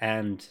upgrade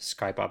and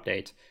Skype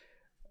update,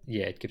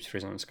 it keeps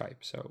freezing on Skype.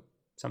 So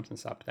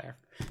something's up there,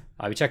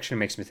 which actually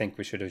makes me think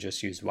we should have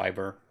just used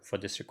Viber for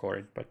this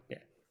recording. But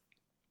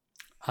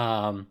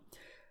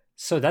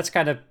so that's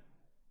kind of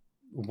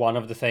one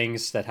of the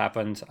things that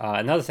happened.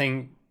 Another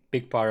thing,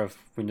 big part of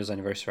Windows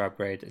anniversary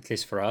upgrade, at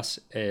least for us,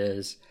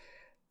 is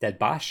that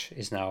Bash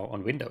is now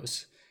on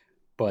Windows.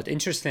 But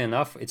interestingly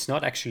enough, it's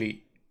not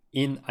actually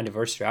in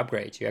anniversary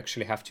upgrade. You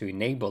actually have to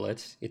enable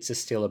it. It's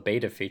still a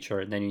beta feature,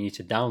 and then you need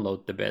to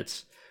download the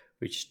bits,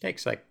 which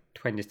takes like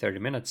 20-30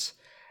 minutes.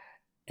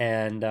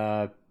 And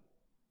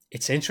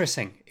it's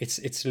interesting.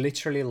 It's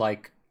literally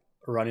like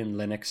running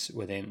Linux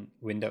within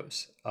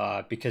Windows,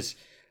 because,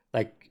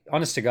 like,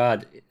 honest to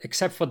God,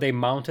 except for they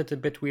mount it a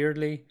bit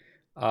weirdly.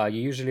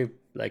 You usually,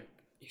 like,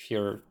 if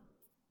you're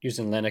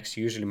using Linux,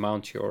 you usually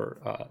mount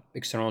your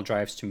external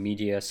drives to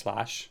media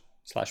slash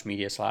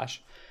media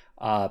slash.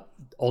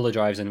 All the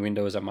drives in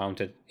Windows are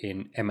mounted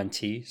in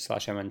MNT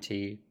slash,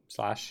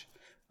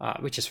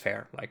 which is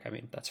fair. Like, I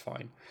mean, that's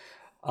fine.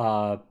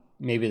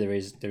 Maybe there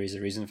is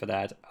a reason for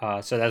that.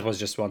 So that was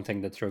just one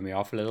thing that threw me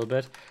off a little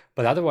bit.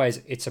 But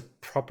otherwise, it's a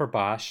proper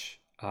Bash.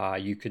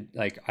 You could,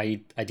 like,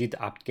 I did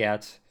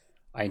apt-get.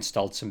 I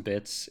installed some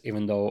bits,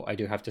 even though I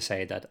do have to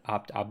say that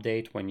apt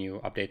update, when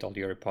you update all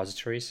your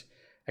repositories,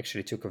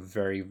 actually took a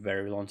very,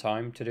 very long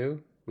time to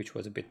do, which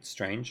was a bit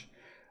strange.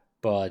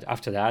 But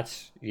after that,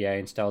 I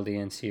installed the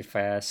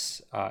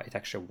NCFS. It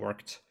actually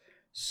worked.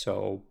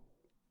 So,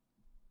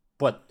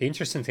 but the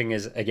interesting thing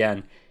is,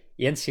 again,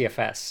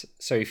 NCFS.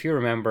 So if you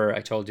remember, I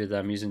told you that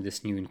I'm using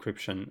this new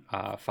encryption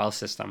file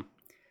system.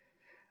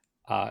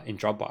 in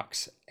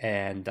Dropbox,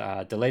 and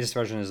the latest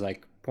version is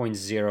like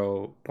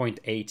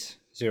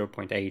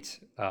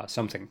 0.8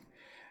 something,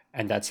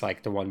 and that's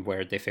like the one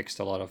where they fixed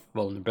a lot of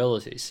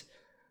vulnerabilities.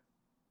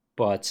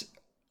 But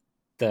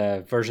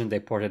the version they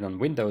ported on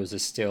Windows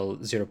is still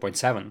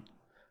 0.7.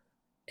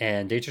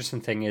 And the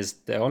interesting thing is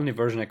the only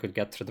version I could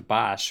get through the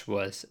bash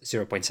was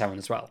 0.7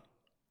 as well.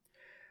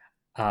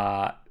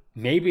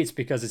 Maybe it's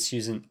because it's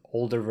using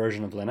older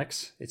version of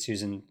Linux. It's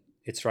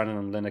running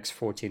on Linux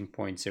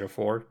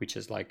 14.04, which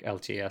is like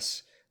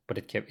LTS, but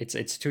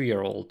it's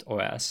 2-year-old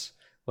OS,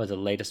 where the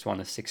latest one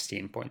is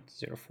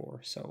 16.04.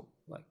 So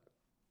like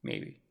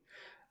maybe.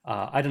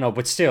 I don't know,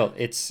 but still,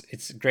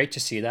 it's great to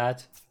see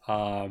that.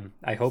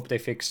 I hope they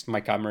fixed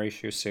my camera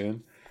issue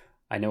soon.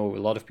 I know a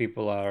lot of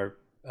people are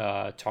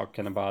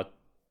talking about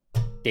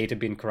data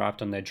being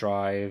corrupt on their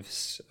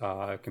drives.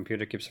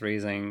 Computer keeps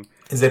freezing.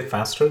 Is it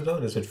faster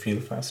though? Does it feel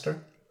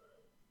faster?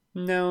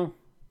 No,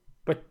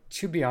 but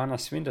to be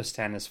honest, Windows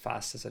 10 is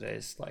fast as it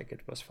is. Like,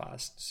 it was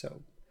fast.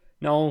 So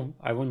no,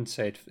 I wouldn't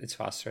say it's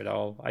faster at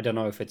all. I don't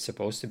know if it's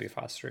supposed to be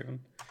faster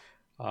even.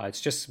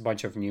 It's just a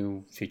bunch of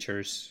new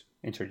features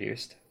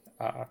introduced,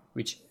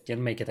 which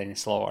didn't make it any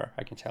slower.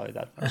 I can tell you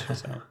that much.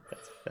 So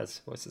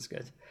that's what's as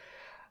good.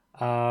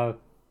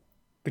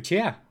 But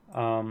yeah,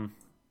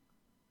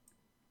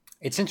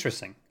 it's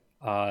interesting.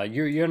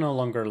 You're no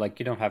longer like,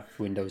 you don't have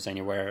Windows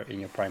anywhere in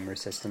your primary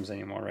systems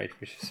anymore, right?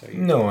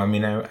 No, I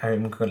mean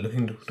I'm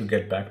looking to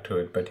get back to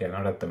it, but yeah,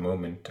 not at the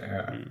moment.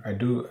 I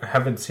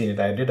haven't seen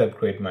it. I did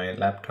upgrade my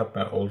laptop,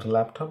 my older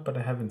laptop, but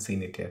I haven't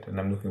seen it yet, and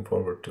I'm looking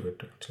forward to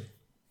it actually.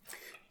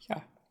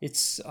 Yeah,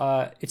 it's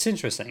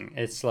interesting.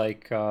 It's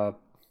like a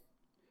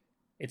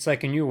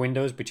new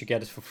Windows, but you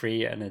get it for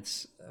free, and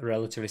it's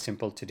relatively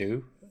simple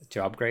to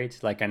upgrade.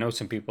 Like, I know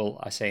some people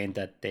are saying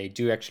that they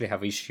do actually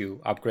have issue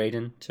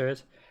upgrading to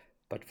it,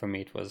 but for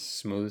me it was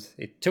smooth.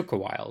 It took a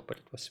while, but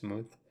it was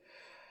smooth.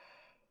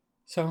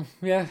 So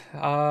yeah,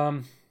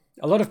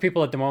 a lot of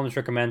people at the moment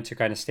recommend to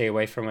kind of stay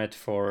away from it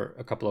for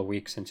a couple of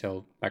weeks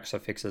until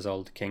Microsoft fixes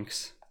all the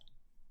kinks.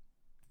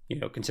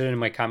 Considering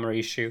my camera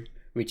issue,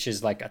 which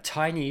is like a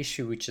tiny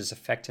issue which is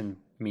affecting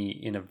me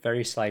in a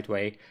very slight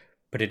way,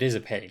 but it is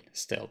a pain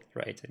still,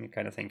 right? And you're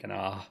kind of thinking,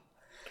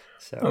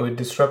 So oh, it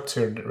disrupts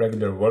your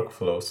regular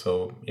workflow.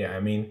 So yeah,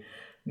 I mean,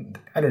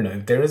 I don't know.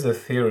 There is a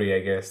theory,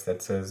 I guess,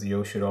 that says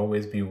you should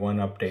always be one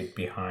update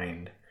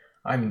behind.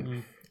 I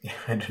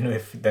don't know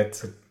if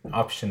that's an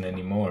option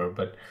anymore,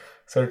 but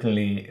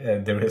certainly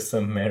there is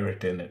some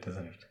merit in it,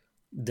 isn't it?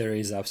 There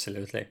is,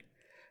 absolutely.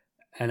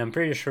 And I'm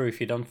pretty sure if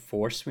you don't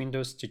force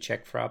Windows to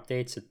check for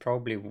updates, it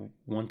probably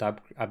won't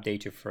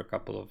update you for a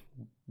couple of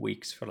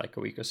weeks, for like a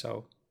week or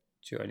so,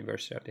 to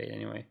anniversary update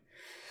anyway.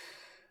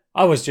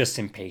 I was just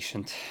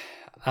impatient.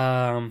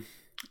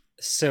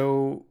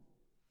 So,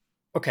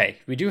 okay,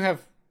 we do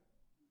have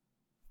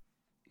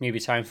maybe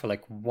time for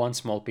like one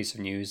small piece of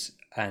news,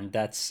 and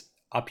that's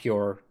up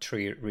your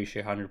tree,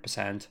 Rishi,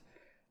 100%.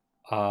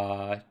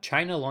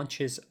 China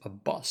launches a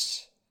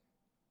bus,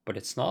 but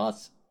it's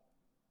not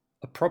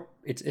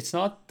it's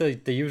not the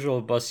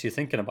usual bus you're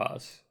thinking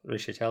about.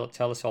 Rishi,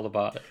 tell us all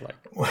about it.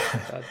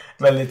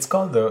 Well, it's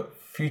called the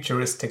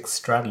futuristic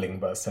straddling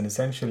bus, and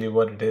essentially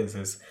what it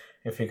is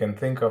if you can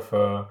think of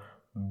a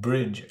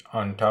bridge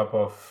on top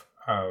of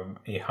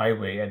a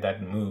highway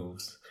that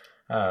moves,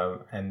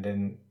 and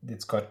then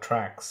it's got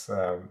tracks,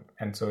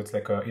 and so it's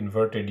like a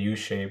inverted U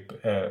shape.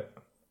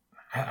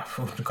 I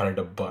wouldn't call it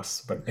a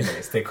bus, but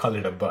anyways, they call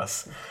it a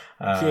bus.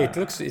 Yeah,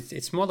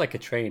 it's more like a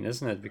train,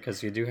 isn't it?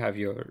 Because you do have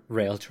your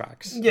rail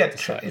tracks. Yeah,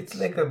 it's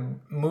like a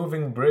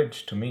moving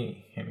bridge to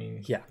me. I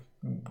mean, yeah,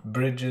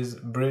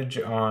 bridge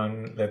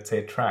on, let's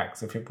say,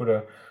 tracks. If you put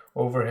a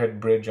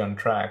overhead bridge on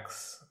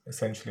tracks,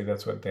 essentially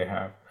that's what they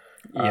have.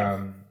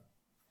 Yeah.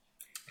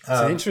 It's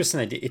an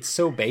interesting idea. It's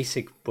so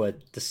basic,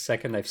 but the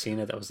second I've seen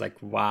it, I was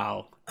like,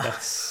 wow,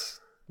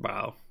 that's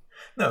wow.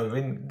 No, I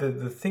mean,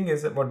 the thing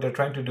is that what they're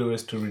trying to do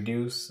is to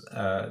reduce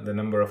the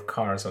number of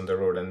cars on the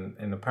road,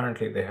 and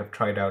apparently they have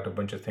tried out a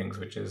bunch of things,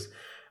 which is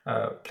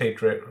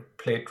plate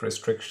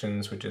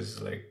restrictions, which is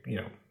like,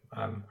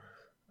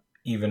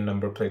 even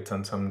number plates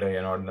on some day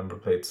and odd number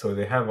plates. So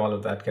they have all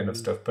of that kind of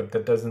stuff, but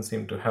that doesn't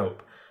seem to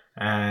help.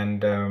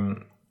 And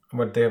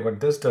what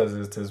this does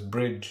is this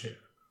bridge,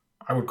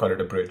 I would call it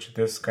a bridge,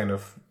 this kind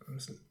of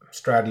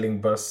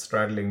straddling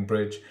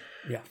bridge,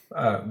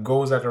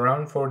 goes at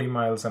around 40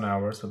 miles an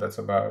hour. So that's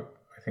about,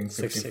 I think,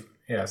 60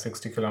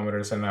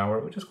 kilometers an hour,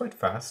 which is quite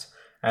fast.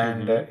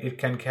 And it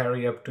can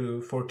carry up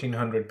to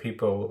 1,400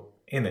 people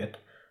in it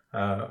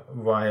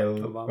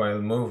while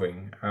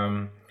moving.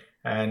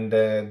 And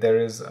there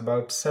is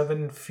about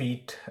 7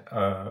 feet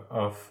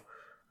of,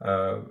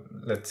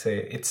 let's say,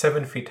 it's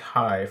 7 feet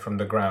high from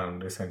the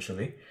ground,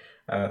 essentially.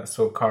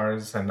 So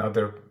cars and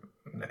other,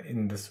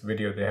 in this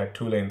video, they had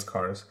 2 lanes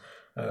cars.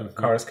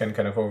 Cars can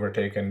kind of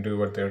overtake and do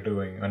what they're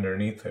doing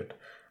underneath it.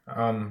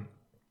 I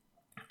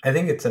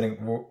think it's a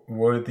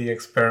worthy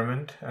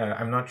experiment.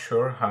 I'm not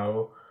sure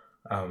how,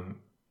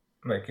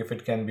 if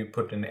it can be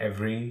put in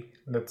every,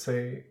 let's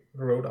say,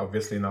 road.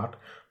 Obviously not.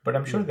 But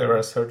I'm sure there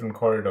are certain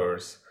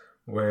corridors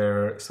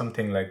where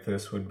something like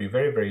this would be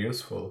very, very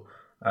useful,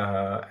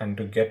 and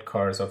to get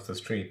cars off the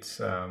streets.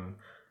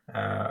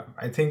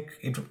 I think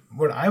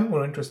what I'm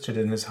more interested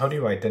in is how do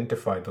you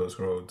identify those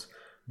roads?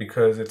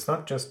 Because it's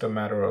not just a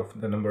matter of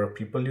the number of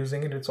people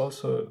using it, it's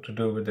also to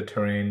do with the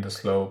terrain, the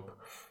slope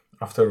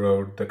of the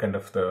road, the kind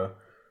of the,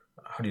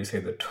 how do you say,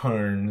 the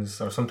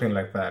turns or something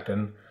like that.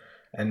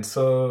 And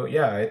so,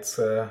 yeah, it's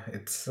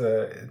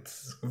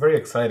very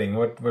exciting.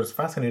 What was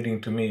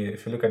fascinating to me,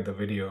 if you look at the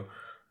video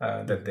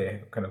that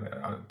they kind of,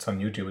 it's on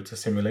YouTube, it's a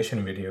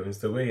simulation video, is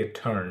the way it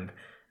turned,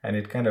 and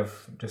it kind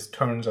of just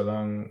turns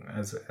along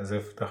as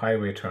if the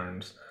highway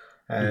turns,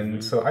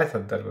 and so I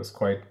thought that was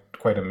quite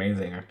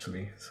amazing,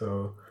 actually.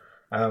 So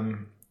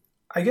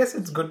I guess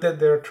it's good that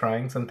they're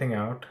trying something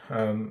out,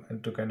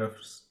 and to kind of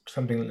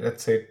something,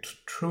 let's say,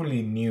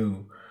 truly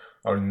new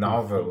or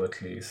novel,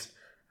 at least.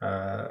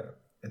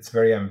 It's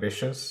very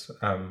ambitious.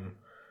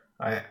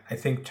 I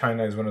think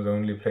China is one of the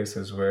only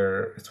places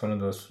where it's one of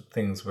those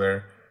things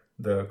where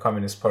the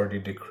Communist Party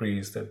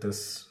decrees that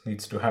this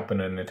needs to happen,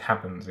 and it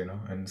happens,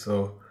 And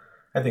so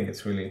I think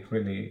it's really,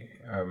 really,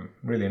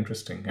 really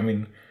interesting. I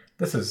mean,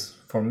 this is,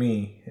 for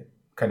me,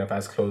 kind of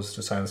as close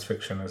to science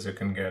fiction as you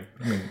can get.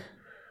 I mean,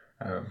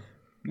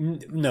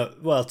 no,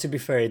 well, to be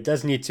fair, it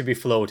does need to be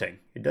floating.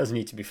 It does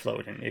need to be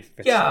floating.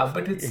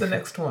 But it's the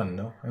next one,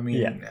 no? I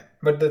mean,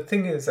 But the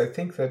thing is, I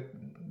think that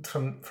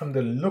from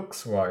the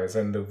looks wise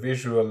and the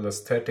visual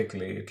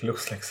aesthetically, it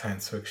looks like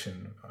science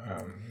fiction,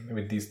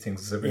 with these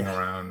things zipping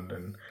around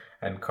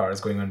and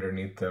cars going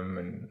underneath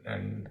them,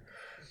 and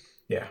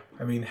yeah,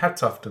 I mean,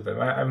 hats off to them.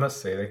 I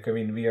must say, like, I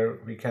mean,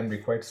 we can be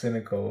quite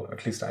cynical,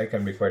 at least I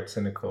can be quite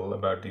cynical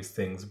about these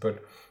things,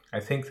 but I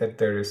think that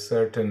there is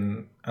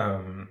certain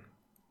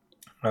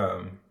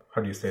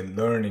how do you say,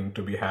 learning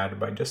to be had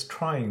by just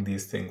trying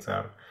these things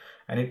out.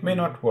 And it may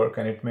not work,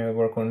 and it may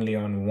work only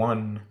on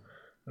one,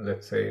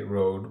 let's say,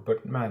 road,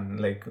 but man,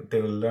 like,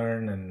 they will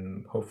learn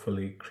and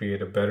hopefully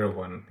create a better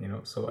one,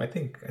 So I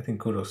think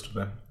kudos to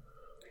them.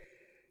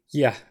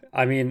 Yeah,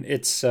 I mean,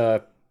 it's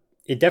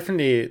it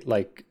definitely,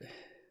 like,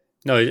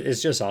 no,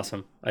 it's just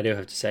awesome, I do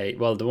have to say.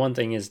 Well, the one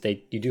thing is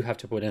you do have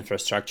to put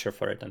infrastructure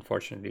for it.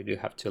 Unfortunately, you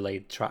do have to lay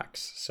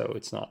tracks, so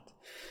it's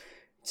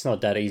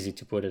not that easy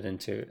to put it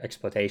into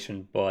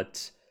exploitation.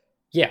 But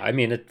yeah, I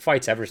mean, it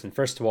fights everything.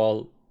 First of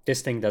all,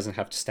 this thing doesn't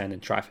have to stand in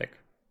traffic.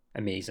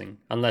 Amazing.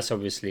 Unless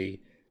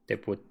obviously they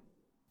put,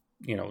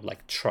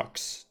 like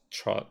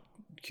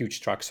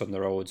huge trucks on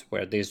the roads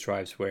where these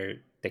drives where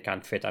they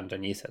can't fit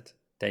underneath it.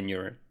 Then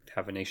you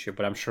have an issue.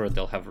 But I'm sure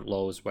they'll have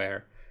laws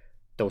where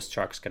those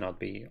trucks cannot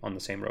be on the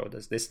same road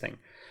as this thing.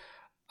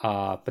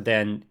 But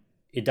then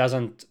it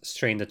doesn't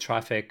strain the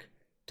traffic.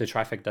 The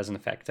traffic doesn't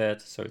affect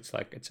it. So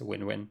it's a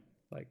win-win.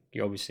 Like,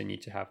 you obviously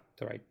need to have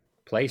the right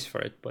place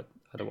for it, but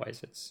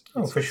otherwise it's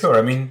for sure.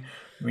 I mean,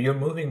 you're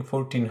moving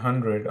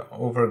 1,400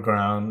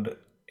 overground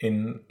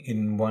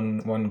in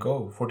one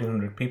go,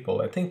 1,400 people.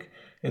 I think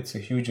it's a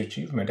huge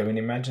achievement. I mean,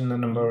 imagine the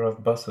number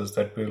of buses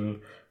that will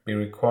be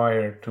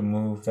required to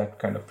move that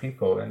kind of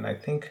people. And I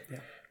think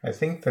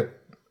that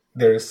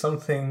there is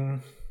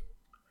something,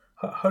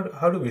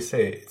 how do we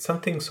say it?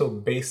 Something so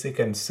basic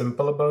and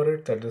simple about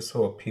it that is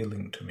so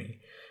appealing to me.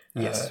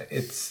 Yes.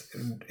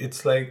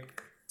 It's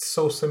like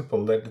so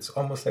simple that it's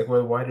almost like,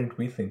 well, why didn't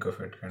we think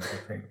of it, kind of a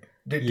thing.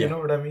 Do you know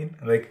what I mean?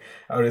 Like,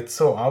 or it's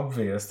so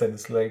obvious that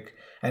it's like,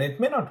 and it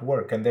may not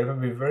work, and there will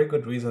be very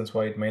good reasons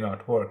why it may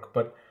not work,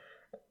 but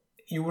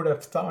you would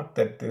have thought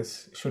that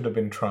this should have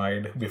been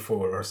tried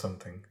before or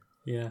something.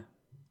 Yeah.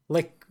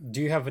 Like,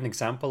 do you have an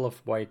example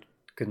of why it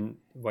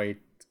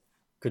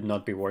could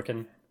not be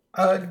working?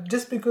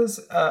 Just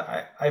because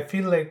I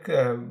feel like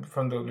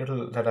from the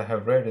little that I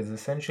have read is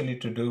essentially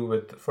to do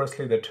with,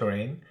 firstly, the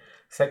terrain.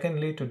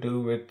 Secondly, to do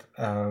with,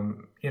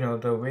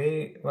 the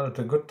way, one of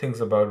the good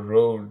things about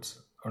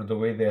roads, or the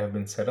way they have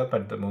been set up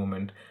at the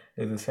moment,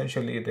 is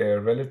essentially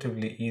they're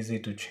relatively easy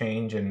to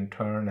change and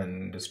turn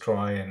and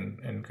destroy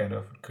and kind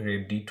of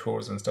create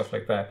detours and stuff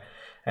like that.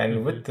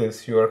 And with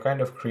this, you are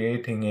kind of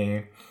creating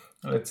a,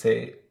 let's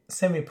say,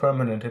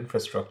 semi-permanent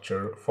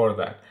infrastructure for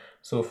that.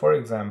 So, for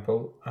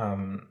example,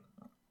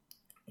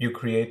 you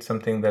create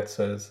something that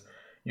says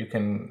you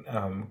can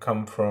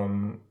come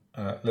from,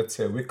 let's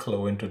say,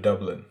 Wicklow into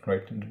Dublin,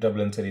 right, into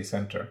Dublin city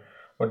centre.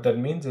 What that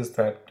means is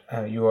that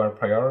you are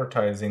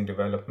prioritizing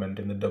development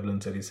in the Dublin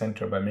city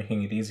centre by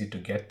making it easy to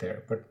get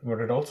there. But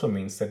what it also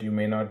means that you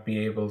may not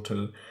be able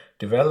to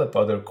develop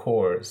other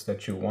cores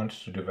that you want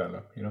to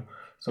develop,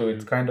 So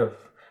it's kind of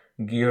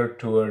geared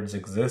towards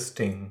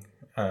existing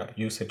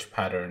usage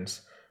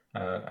patterns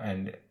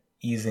and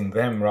easing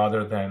them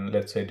rather than,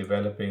 let's say,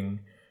 developing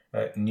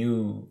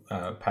new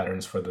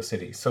patterns for the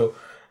city. So,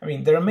 I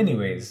mean, there are many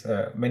ways,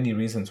 many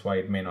reasons why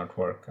it may not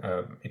work.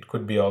 It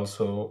could be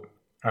also,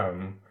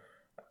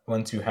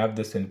 once you have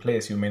this in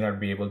place, you may not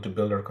be able to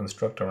build or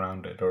construct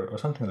around it or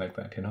something like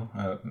that,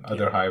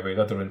 other highways,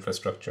 other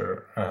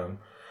infrastructure.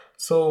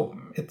 So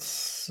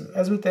it's,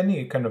 as with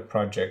any kind of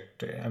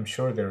project, I'm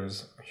sure there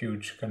is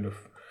huge kind of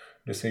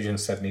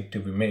decisions that need to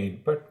be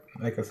made. But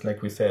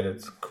like we said,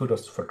 it's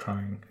kudos for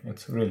trying.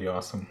 It's really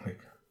awesome.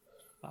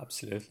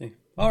 Absolutely.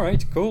 All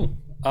right, cool.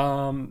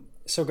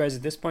 So guys,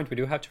 at this point, we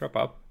do have to wrap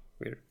up.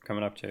 We're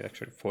coming up to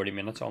actually 40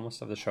 minutes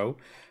almost of the show.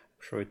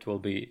 I'm sure it will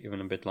be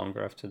even a bit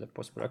longer after the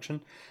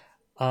post-production.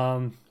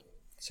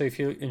 So if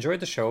you enjoyed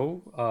the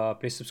show,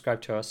 please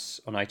subscribe to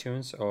us on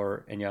iTunes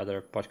or any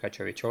other podcast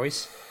of your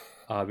choice.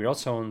 We're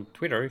also on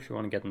Twitter if you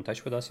want to get in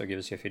touch with us or give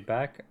us your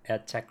feedback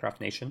at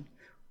TechCraftNation,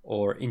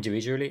 or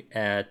individually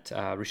at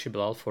Rishi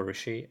Bilal for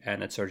Rishi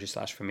and at Sergi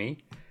for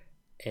me.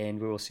 And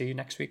we will see you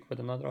next week with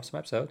another awesome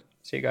episode.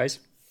 See you guys.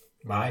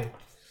 Bye.